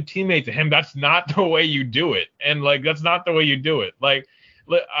be a good teammate to him, that's not the way you do it, and that's not the way you do it.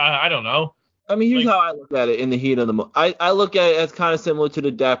 I don't know. I mean, here's how I look at it in the heat of the moment. I look at it as kind of similar to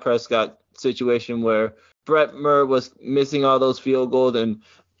the Dak Prescott situation where Brett Maher was missing all those field goals, and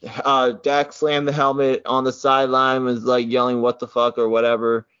Dak slammed the helmet on the sideline, was yelling "what the fuck" or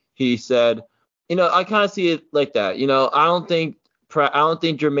whatever he said. I kind of see it like that. I don't think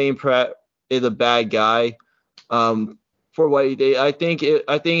Jermaine Pratt is a bad guy. For what he did, I think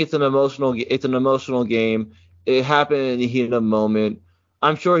it's an emotional game. It happened in the heat of the moment.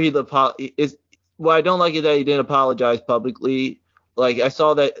 I'm sure what I don't like is that he didn't apologize publicly. I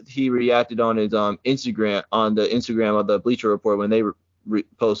saw that he reacted on his Instagram, on the Instagram of the Bleacher Report when they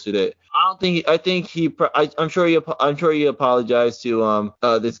posted it. I'm sure he apologized to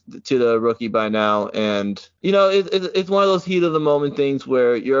the rookie by now, and it's one of those heat of the moment things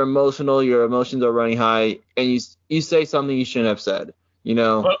where you're emotional, your emotions are running high, and you say something you shouldn't have said.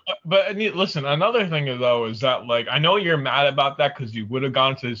 But listen, another thing though is that I know you're mad about that because you would have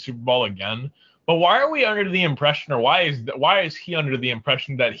gone to the Super Bowl again. But why are we under the impression, or why is he under the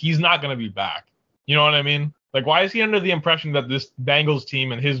impression that he's not going to be back? You know what I mean? Why is he under the impression that this Bengals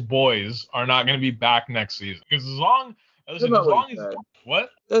team and his boys are not going to be back next season? Because what?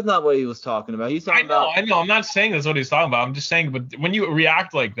 That's not what he was talking about. He's talking about. I know. I'm not saying that's what he's talking about. I'm just saying, but when you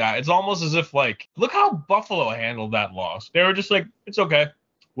react like that, it's almost as if look how Buffalo handled that loss. They were just it's okay.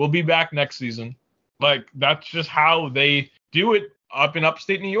 We'll be back next season. That's just how they do it up in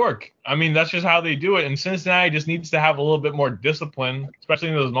upstate New York. I mean, that's just how they do it. And Cincinnati just needs to have a little bit more discipline, especially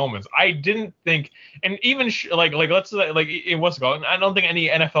in those moments. I didn't think, and even let's say, like what's it called? I don't think any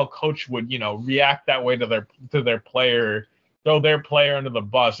NFL coach would, react that way to their player, throw their player under the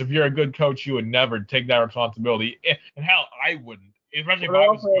bus. If you're a good coach, you would never take that responsibility. And hell, I wouldn't. Especially if They're I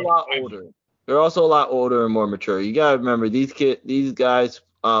was also a lot older. They're also a lot older and more mature. You gotta remember these guys.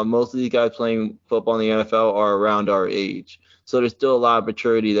 Most of these guys playing football in the NFL are around our age. So there's still a lot of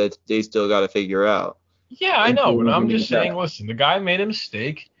maturity that they still got to figure out. Yeah, I know, but I'm just saying, listen, the guy made a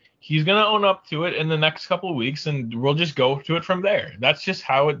mistake. He's gonna own up to it in the next couple of weeks, and we'll just go to it from there. That's just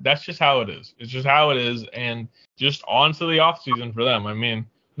how it is. It's just how it is, and just on to the offseason for them. I mean,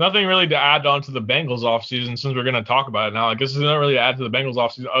 nothing really to add on to the Bengals offseason since we're gonna talk about it now. I guess there's not really to add to the Bengals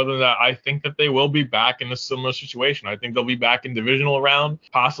offseason other than that I think that they will be back in a similar situation. I think they'll be back in divisional round,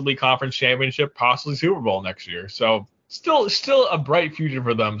 possibly conference championship, possibly Super Bowl next year. So still a bright future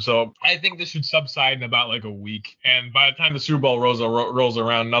for them. So I think this should subside in about like a week. And by the time the Super Bowl rolls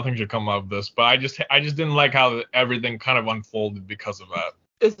around, nothing should come of this. But I just didn't like how everything kind of unfolded because of that.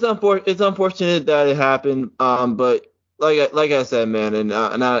 It's unfortunate that it happened. But like I said, man, and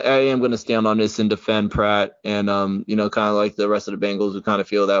I am going to stand on this and defend Pratt and kind of like the rest of the Bengals who kind of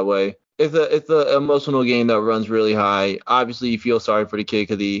feel that way. It's a emotional game that runs really high. Obviously, you feel sorry for the kid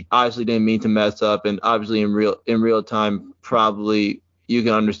because he obviously didn't mean to mess up, and obviously in real time, probably you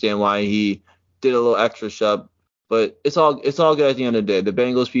can understand why he did a little extra shove. But it's all good at the end of the day. The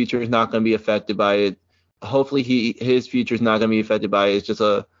Bengals' future is not going to be affected by it. Hopefully, his future is not going to be affected by it. It's just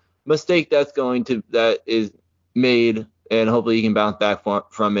a mistake that is made, and hopefully he can bounce back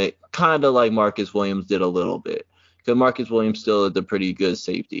from it. Kind of like Marcus Williams did a little bit, because Marcus Williams still is a pretty good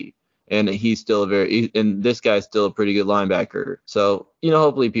safety. And he's still and this guy's still a pretty good linebacker. So,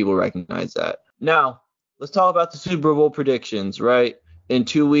 hopefully people recognize that. Now, let's talk about the Super Bowl predictions, right? In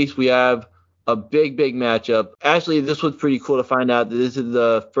 2 weeks, we have a big matchup. Actually, this was pretty cool to find out that this is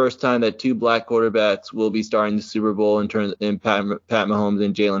the first time that two black quarterbacks will be starting the Super Bowl in Pat Mahomes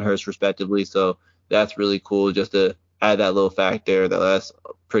and Jalen Hurts, respectively. So that's really cool just to add that little fact there. That's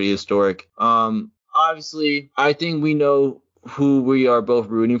pretty historic. Obviously, I think we know who we are both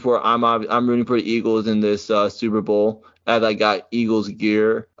rooting for. I'm rooting for the Eagles in this Super Bowl, as I got Eagles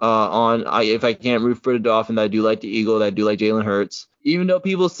gear on. If I can't root for the Dolphins, I do like the Eagles. I do like Jalen Hurts. Even though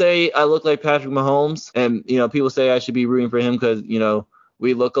people say I look like Patrick Mahomes, and people say I should be rooting for him because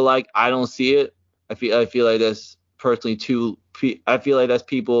we look alike, I don't see it. I feel like that's personally I feel like that's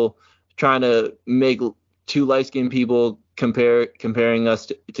people trying to make two light-skinned people comparing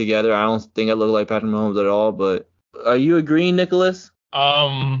us together. I don't think I look like Patrick Mahomes at all, but. Are you agreeing, Nicholas?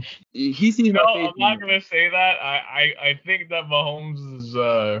 He sees my face. I'm not gonna say that. I think that Mahomes is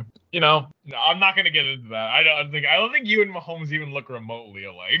I'm not gonna get into that. I don't think you and Mahomes even look remotely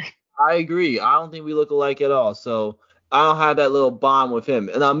alike. I agree. I don't think we look alike at all. So I don't have that little bond with him.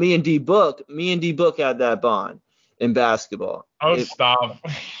 And now me and D Book had that bond in basketball. Stop.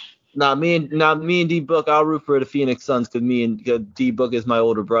 Now me and D Book, I'll root for the Phoenix Suns because D Book is my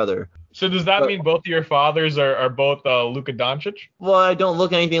older brother. So does that mean both of your fathers are both Luka Doncic? Well, I don't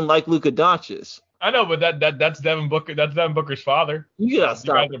look anything like Luka Doncic. I know, but that's Devin Booker. That's Devin Booker's father. You gotta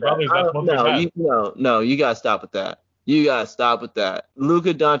stop with that. No, you gotta stop with that. You gotta stop with that.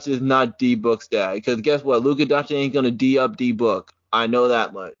 Luka Doncic is not D Book's dad. Because guess what? Luka Doncic ain't gonna D up D Book. I know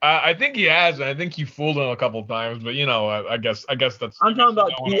that much. I think he has, and I think he fooled him a couple times. But I guess that's. I'm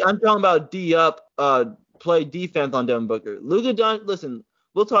talking about D up. Play defense on Devin Booker. Luka Doncic. Listen.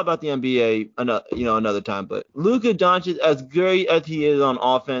 We'll talk about the NBA another time, but Luka Doncic, as great as he is on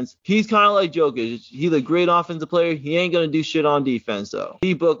offense, he's kind of like Jokic. He's a great offensive player. He ain't going to do shit on defense, though.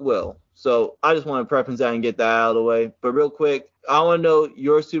 D-Book will. So I just want to preference that and get that out of the way. But real quick, I want to know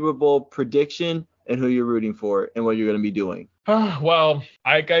your Super Bowl prediction and who you're rooting for and what you're going to be doing. Well,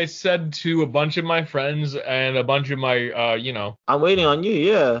 like I said to a bunch of my friends and a bunch of my, I'm waiting on you,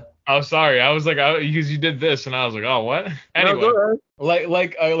 yeah. Oh, sorry. I was like, because you did this, and I was like, oh, what? Anyway, no,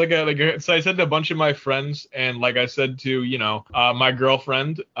 so I said to a bunch of my friends, and like I said to, my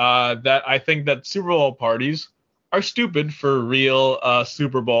girlfriend, that I think that Super Bowl parties are stupid for real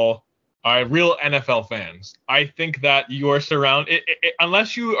Super Bowl, real NFL fans. I think that you are surrounded,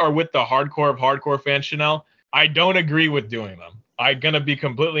 unless you are with the hardcore of hardcore fans, Chanel, I don't agree with doing them. I'm going to be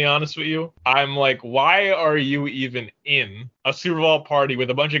completely honest with you. I'm like, why are you even in a Super Bowl party with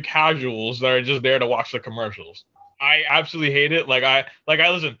a bunch of casuals that are just there to watch the commercials? I absolutely hate it.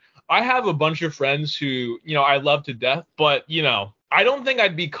 Listen, I have a bunch of friends who, I love to death, but, I don't think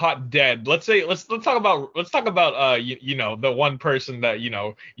I'd be caught dead. Let's talk about the one person that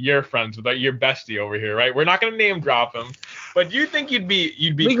you're friends with, your bestie over here, right? We're not gonna name drop him, but do you think you'd be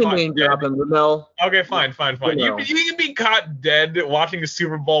We can caught name dead? drop him, Ronell. Okay, fine. Ronell. You can be caught dead watching the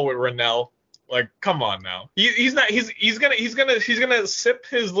Super Bowl with Ronell. Like, come on now. He's gonna sip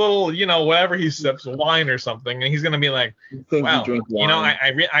his little, whatever he sips, wine or something, and he's gonna be like, well,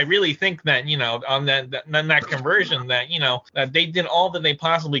 I really think that, on that conversion that, that they did all that they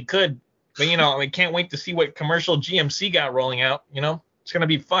possibly could, but I can't wait to see what commercial GMC got rolling out. It's gonna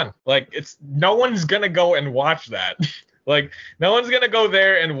be fun. Like, no one's gonna go and watch that. Like, no one's going to go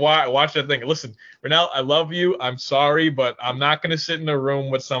there and watch that thing. Listen, Ronell, I love you. I'm sorry, but I'm not going to sit in a room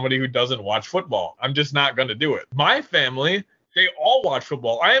with somebody who doesn't watch football. I'm just not going to do it. My family, they all watch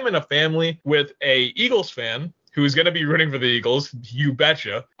football. I am in a family with a Eagles fan who's going to be rooting for the Eagles. You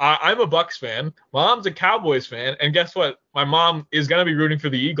betcha. I'm a Bucks fan. Mom's a Cowboys fan. And guess what? My mom is going to be rooting for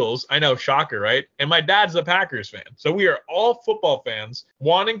the Eagles. I know, shocker, right? And my dad's a Packers fan. So we are all football fans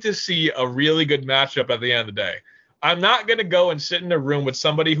wanting to see a really good matchup at the end of the day. I'm not going to go and sit in a room with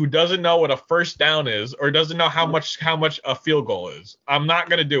somebody who doesn't know what a first down is or doesn't know how much a field goal is. I'm not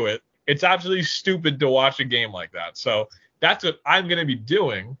going to do it. It's absolutely stupid to watch a game like that. So that's what I'm going to be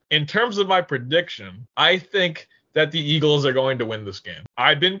doing. In terms of my prediction, I think that the Eagles are going to win this game.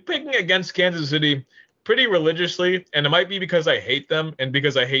 I've been picking against Kansas City pretty religiously, and it might be because I hate them and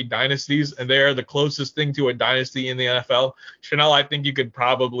because I hate dynasties, and they are the closest thing to a dynasty in the NFL. Chanel, I think you could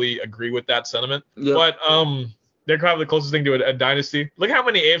probably agree with that sentiment. Yep. But they're probably the closest thing to a dynasty. Look how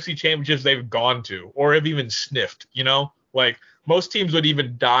many AFC championships they've gone to or have even sniffed, Like, most teams would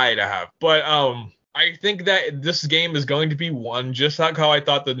even die to have. But I think that this game is going to be won just like how I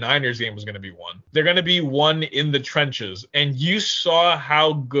thought the Niners game was going to be won. They're going to be won in the trenches. And you saw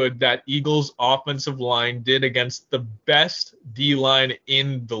how good that Eagles offensive line did against the best D-line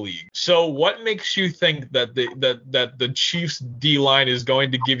in the league. So what makes you think that the Chiefs D-line is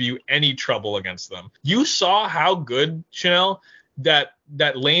going to give you any trouble against them? You saw how good, Chanel, that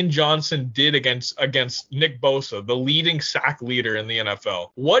Lane Johnson did against Nick Bosa, the leading sack leader in the NFL.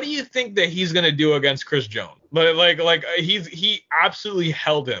 What do you think that he's going to do against Chris Jones? He absolutely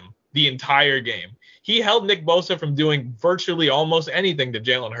held him the entire game. He held Nick Bosa from doing virtually almost anything to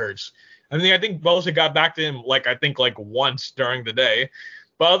Jalen Hurts. I think Bosa got back to him once during the day.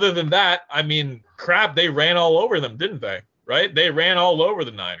 But other than that, they ran all over them, didn't they? Right? They ran all over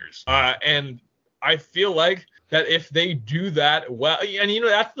the Niners. And I feel like that if they do that well, and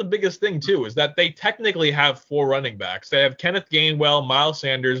that's the biggest thing too, is that they technically have 4 running backs. They have Kenneth Gainwell, Miles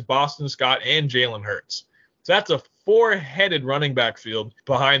Sanders, Boston Scott, and Jalen Hurts. So that's a 4-headed running back field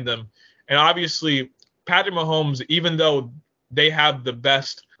behind them. And obviously, Patrick Mahomes, even though the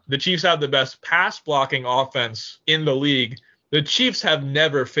Chiefs have the best pass blocking offense in the league, the Chiefs have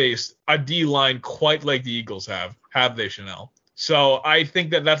never faced a D-line quite like the Eagles have they, Chanel? So I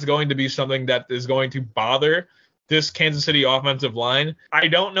think that that's going to be something that is going to bother this Kansas City offensive line. I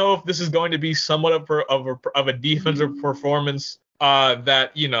don't know if this is going to be somewhat of a defensive performance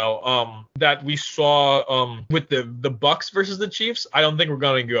that we saw with the Bucks versus the Chiefs. I don't think we're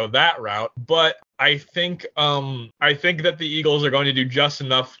going to go that route, but I think that the Eagles are going to do just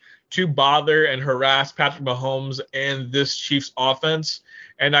enough to bother and harass Patrick Mahomes and this Chiefs offense.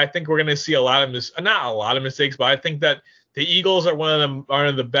 And I think we're going to see not a lot of mistakes, but I think that the Eagles are one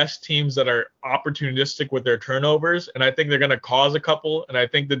of the best teams that are opportunistic with their turnovers, and I think they're going to cause a couple, and I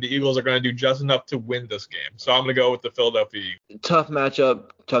think that the Eagles are going to do just enough to win this game. So I'm going to go with the Philadelphia Eagles. Tough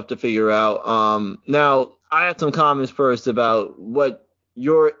matchup, tough to figure out. Now, I have some comments first about what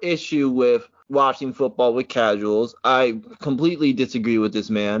your issue with watching football with casuals. I completely disagree with this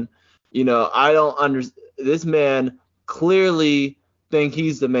man. I don't understand. This man clearly think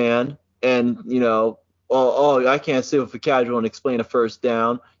he's the man, and, I can't sit with a casual and explain a first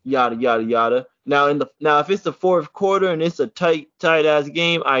down, yada, yada, yada. Now, if it's the fourth quarter and it's a tight ass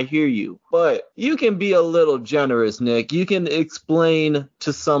game, I hear you. But you can be a little generous, Nick. You can explain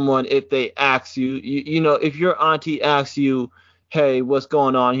to someone if they ask you, if your auntie asks you, hey, what's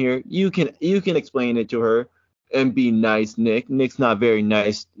going on here? You can explain it to her and be nice, Nick. Nick's not very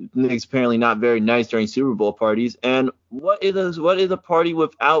nice. Nick's apparently not very nice during Super Bowl parties. And what is a party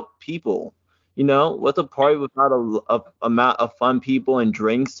without people? What's a party without a amount of fun people and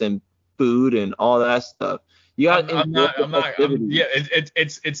drinks and food and all that stuff? You got. I'm not. I'm not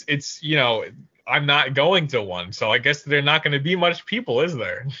going to one, so I guess there's not going to be much people, is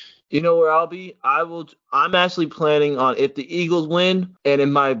there? You know where I'll be? I'm actually planning on, if the Eagles win and if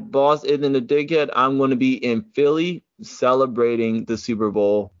my boss isn't a dickhead, I'm going to be in Philly celebrating the Super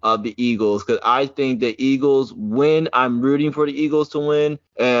Bowl of the Eagles, because I think the Eagles win. I'm rooting for the Eagles to win.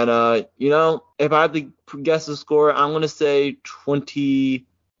 And, if I have to guess the score, I'm going to say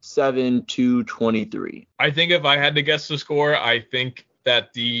 27-23. I think if I had to guess the score, I think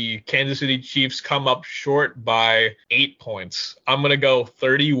that the Kansas City Chiefs come up short by 8 points. I'm going to go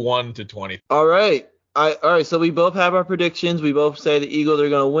 31-20. All right. All right. So we both have our predictions. We both say the Eagles are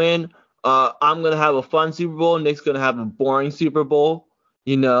going to win. I'm going to have a fun Super Bowl. Nick's going to have a boring Super Bowl.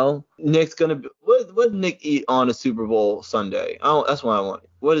 Nick's going to – what does Nick eat on a Super Bowl Sunday? That's what I want.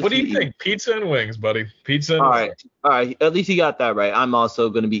 What do you think? Pizza and wings, buddy. Pizza and wings. All right. At least he got that right. I'm also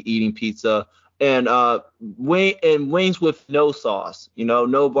going to be eating pizza. And wings with no sauce,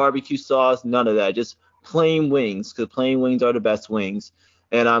 no barbecue sauce, none of that, just plain wings, because plain wings are the best wings.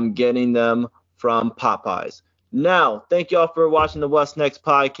 And I'm getting them from Popeyes. Now, thank y'all for watching the What's Next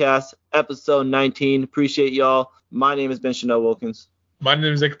podcast, episode 19. Appreciate y'all. My name has been Chanel Wilkins. My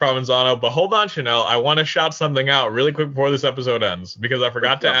name is Nick Provenzano, but hold on, Chanel. I want to shout something out really quick before this episode ends, because I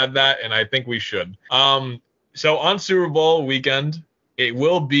forgot to add that, and I think we should. So on Super Bowl weekend, it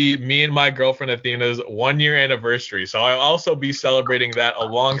will be me and my girlfriend Athena's 1-year anniversary. So I'll also be celebrating that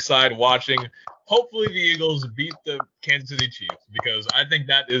alongside watching, hopefully, the Eagles beat the Kansas City Chiefs, because I think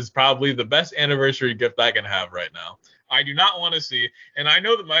that is probably the best anniversary gift I can have right now. I do not want to see, and I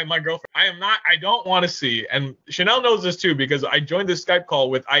know that my girlfriend, I don't want to see, and Chanel knows this too, because I joined this Skype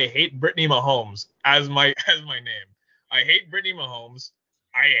call with I hate Brittany Mahomes as my name. I hate Brittany Mahomes.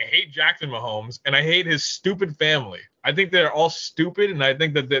 I hate Jackson Mahomes, and I hate his stupid family. I think they're all stupid, and I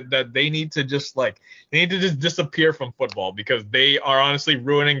think that they need to just disappear from football, because they are honestly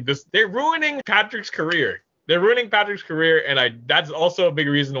ruining this. They're ruining Patrick's career. And that's also a big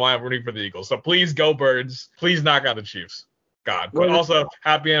reason why I'm rooting for the Eagles. So please go Birds. Please knock out the Chiefs. God. But also,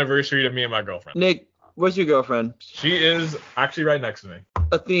 happy anniversary to me and my girlfriend. Nick, where's your girlfriend? She is actually right next to me.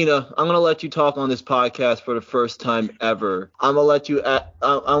 Athena, I'm gonna let you talk on this podcast for the first time ever. I'm gonna let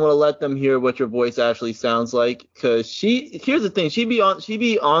them hear what your voice actually sounds like, because here's the thing, she be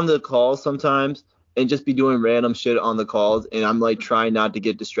on the call sometimes and just be doing random shit on the calls, and I'm like trying not to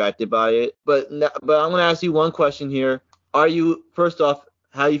get distracted by it. But I'm gonna ask you one question here. First off,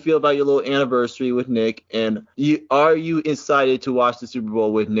 how you feel about your little anniversary with Nick, and are you excited to watch the Super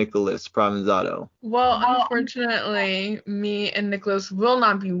Bowl with Nicholas Provenzano? Well, unfortunately, me and Nicholas will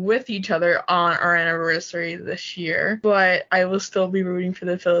not be with each other on our anniversary this year, but I will still be rooting for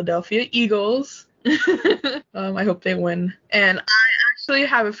the Philadelphia Eagles. I hope they win. And I actually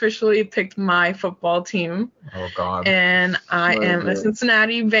have officially picked my football team. Oh, God. And I am a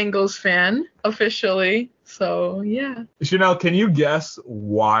Cincinnati Bengals fan, officially. So, yeah. Chanel, can you guess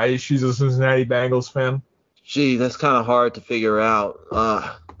why she's a Cincinnati Bengals fan? Gee, that's kind of hard to figure out.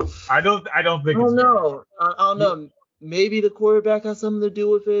 I don't think. I don't know. I don't know. Maybe the quarterback has something to do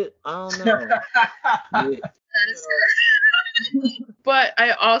with it. I don't know. That is correct. But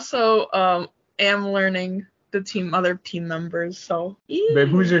I also am learning the other team members. So, yeah. Babe,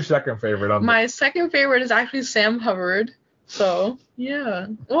 who's your second favorite? My second favorite is actually Sam Hubbard. So, yeah.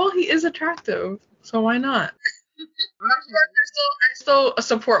 Well, he is attractive. So why not? I still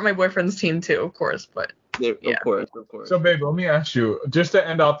support my boyfriend's team too, of course, but yeah. Of course. So, babe, let me ask you, just to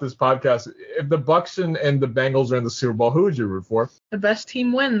end off this podcast, if the Bucks and the Bengals are in the Super Bowl, who would you root for? The best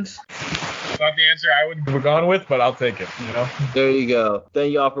team wins. Not the answer I would have gone with, but I'll take it, There you go.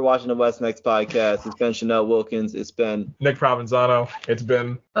 Thank you all for watching the What's Next podcast. It's been Chanel Wilkins. It's been Nick Provenzano. It's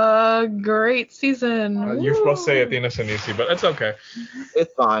been a great season. You're supposed to say Athena Sinisi, but it's okay.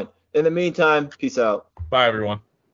 It's fine. In the meantime, peace out. Bye, everyone.